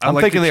 okay. I'm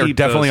thinking they are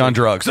definitely on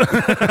drugs. There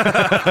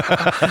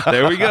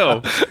we go.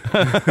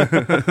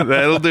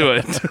 That'll do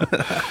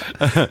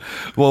it.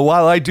 Well,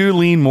 while I do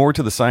lean more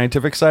to the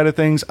scientific side of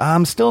things,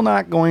 I'm still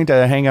not going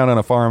to hang out on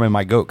a farm in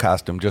my goat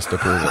costume just to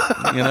prove it.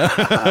 You know?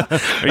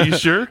 Are you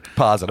sure?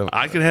 Positive.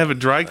 I can have it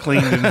dry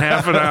cleaned in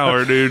half an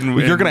hour, dude.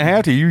 Well, you're going to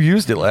have to. You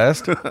used it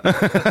last.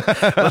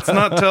 Let's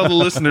not tell the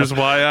listeners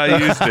why I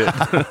used it.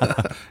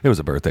 It was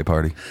a birthday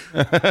party.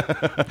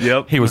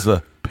 Yep. He was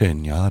the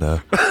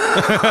pinata.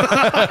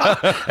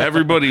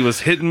 Everybody was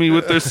hitting me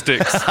with their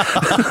sticks.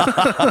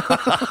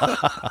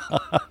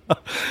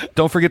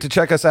 Don't forget to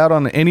check us out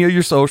on any of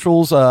your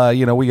socials.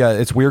 You know,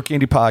 it's Weird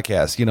Candy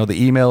Podcast. You know, the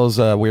email is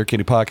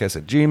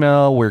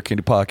weirdcandypodcast@gmail, Weird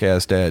Candy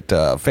Podcast at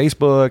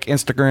Facebook,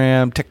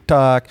 Instagram,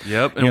 TikTok.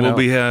 Yep, and we'll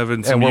be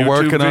having some we're YouTube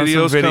working on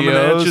videos some coming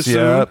at you soon.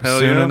 Yep, Hell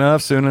soon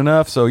yeah.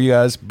 enough. So you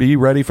guys be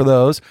ready for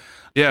those.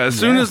 Yeah, as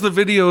soon as the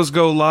videos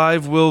go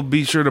live, we'll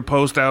be sure to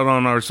post out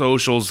on our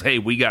socials. Hey,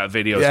 we got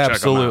videos. Yeah, Check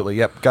absolutely.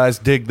 Yep, guys,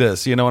 dig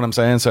this. You know what I'm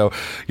saying? So,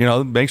 you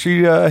know, make sure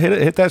you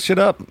hit that shit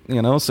up.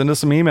 You know, send us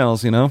some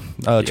emails. You know,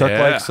 Chuck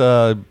likes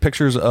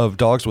pictures of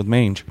dogs with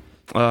mange.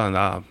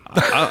 Nah,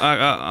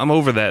 I'm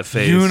over that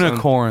phase.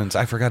 Unicorns.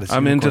 I forgot it's.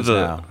 I'm into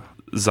the now.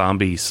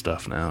 zombie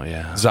stuff now.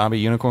 Yeah, Zombie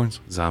unicorns.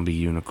 zombie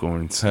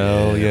unicorns.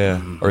 Hell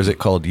yeah. Or is it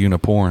called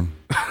uniporn?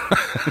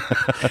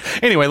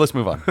 Anyway, let's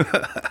move on.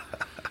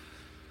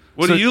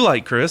 What do you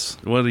like, Chris?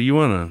 What do you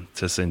want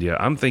to send you?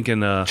 I'm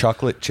thinking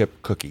Chocolate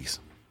chip cookies.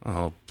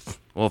 Oh,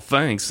 well,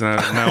 thanks.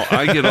 Now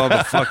I get all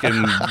the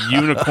fucking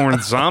unicorn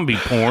zombie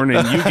porn,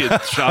 and you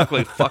get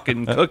chocolate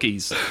fucking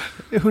cookies.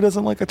 Who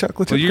doesn't like a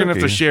chocolate chip Well, you're cookie?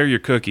 gonna have to share your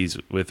cookies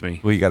with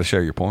me. Well, you got to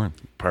share your porn.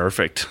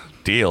 Perfect.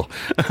 Deal.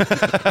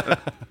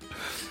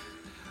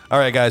 All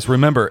right, guys,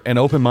 remember, an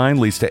open mind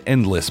leads to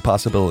endless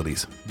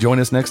possibilities. Join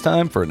us next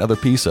time for another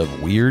piece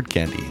of Weird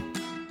Candy.